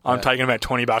take that. I'm taking about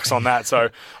 $20 on that, so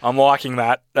I'm liking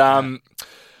that.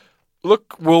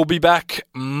 Look, we'll be back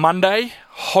Monday.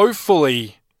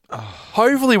 Hopefully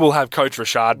we'll have Coach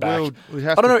Rashad back.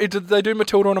 I don't know. Did they do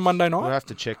Matilda on a Monday night? We'll have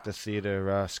to check the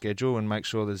theatre schedule and make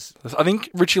sure there's. I think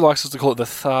Richie likes us to call it the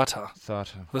Theatre.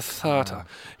 The Theatre.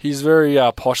 He's very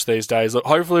posh these days. Look,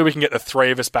 hopefully we can get the 3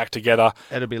 of us back together.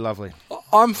 It'll be lovely.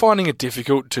 I'm finding it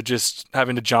difficult to just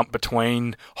having to jump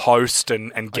between host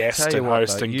and guest and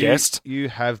host and guest. You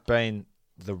have been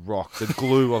the rock, the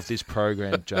glue of this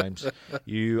program, James.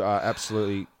 You are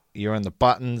absolutely. You're on the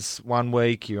buttons one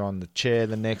week, you're on the chair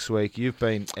the next week. You've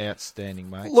been outstanding,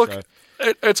 mate. Look,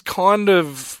 it's kind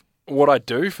of what I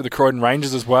do for the Croydon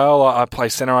Rangers as well. I play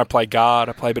centre, I play guard,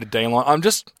 I play a bit of D-line.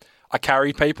 I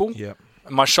carry people. Yep.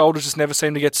 My shoulders just never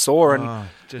seem to get sore. And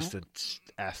just an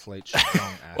athlete,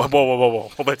 strong athlete.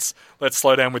 Whoa. Let's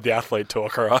slow down with the athlete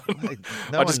talk, all right?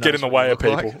 I just get in the way of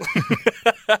people.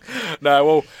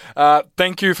 No,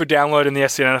 thank you for downloading the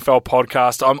SEN NFL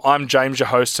podcast. I'm James, your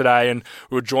host today, and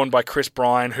we're joined by Chris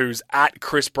Bryan, who's at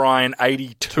Chris Bryan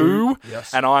 82,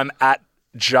 yes. and I'm at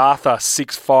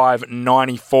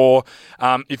Jartha6594.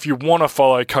 If you want to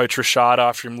follow Coach Richard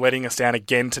after him letting us down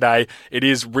again today, it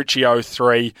is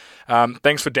Richie03.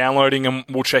 Thanks for downloading, and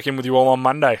we'll check in with you all on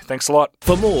Monday. Thanks a lot.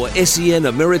 For more SEN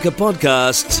America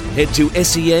podcasts, head to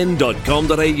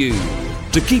sen.com.au.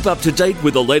 To keep up to date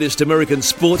with the latest American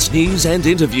sports news and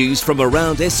interviews from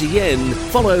around SEN,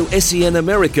 follow SEN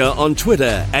America on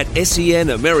Twitter at SEN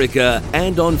America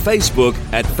and on Facebook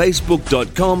at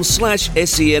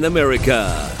facebook.com/SEN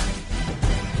America.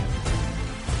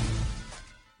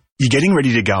 You're getting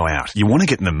ready to go out. You want to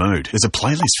get in the mood. There's a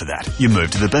playlist for that. You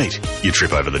move to the beat. You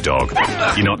trip over the dog.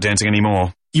 You're not dancing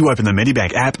anymore. You open the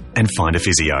Medibank app and find a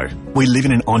physio. We live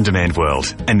in an on-demand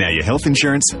world, and now your health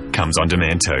insurance comes on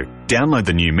demand too. Download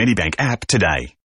the new Medibank app today.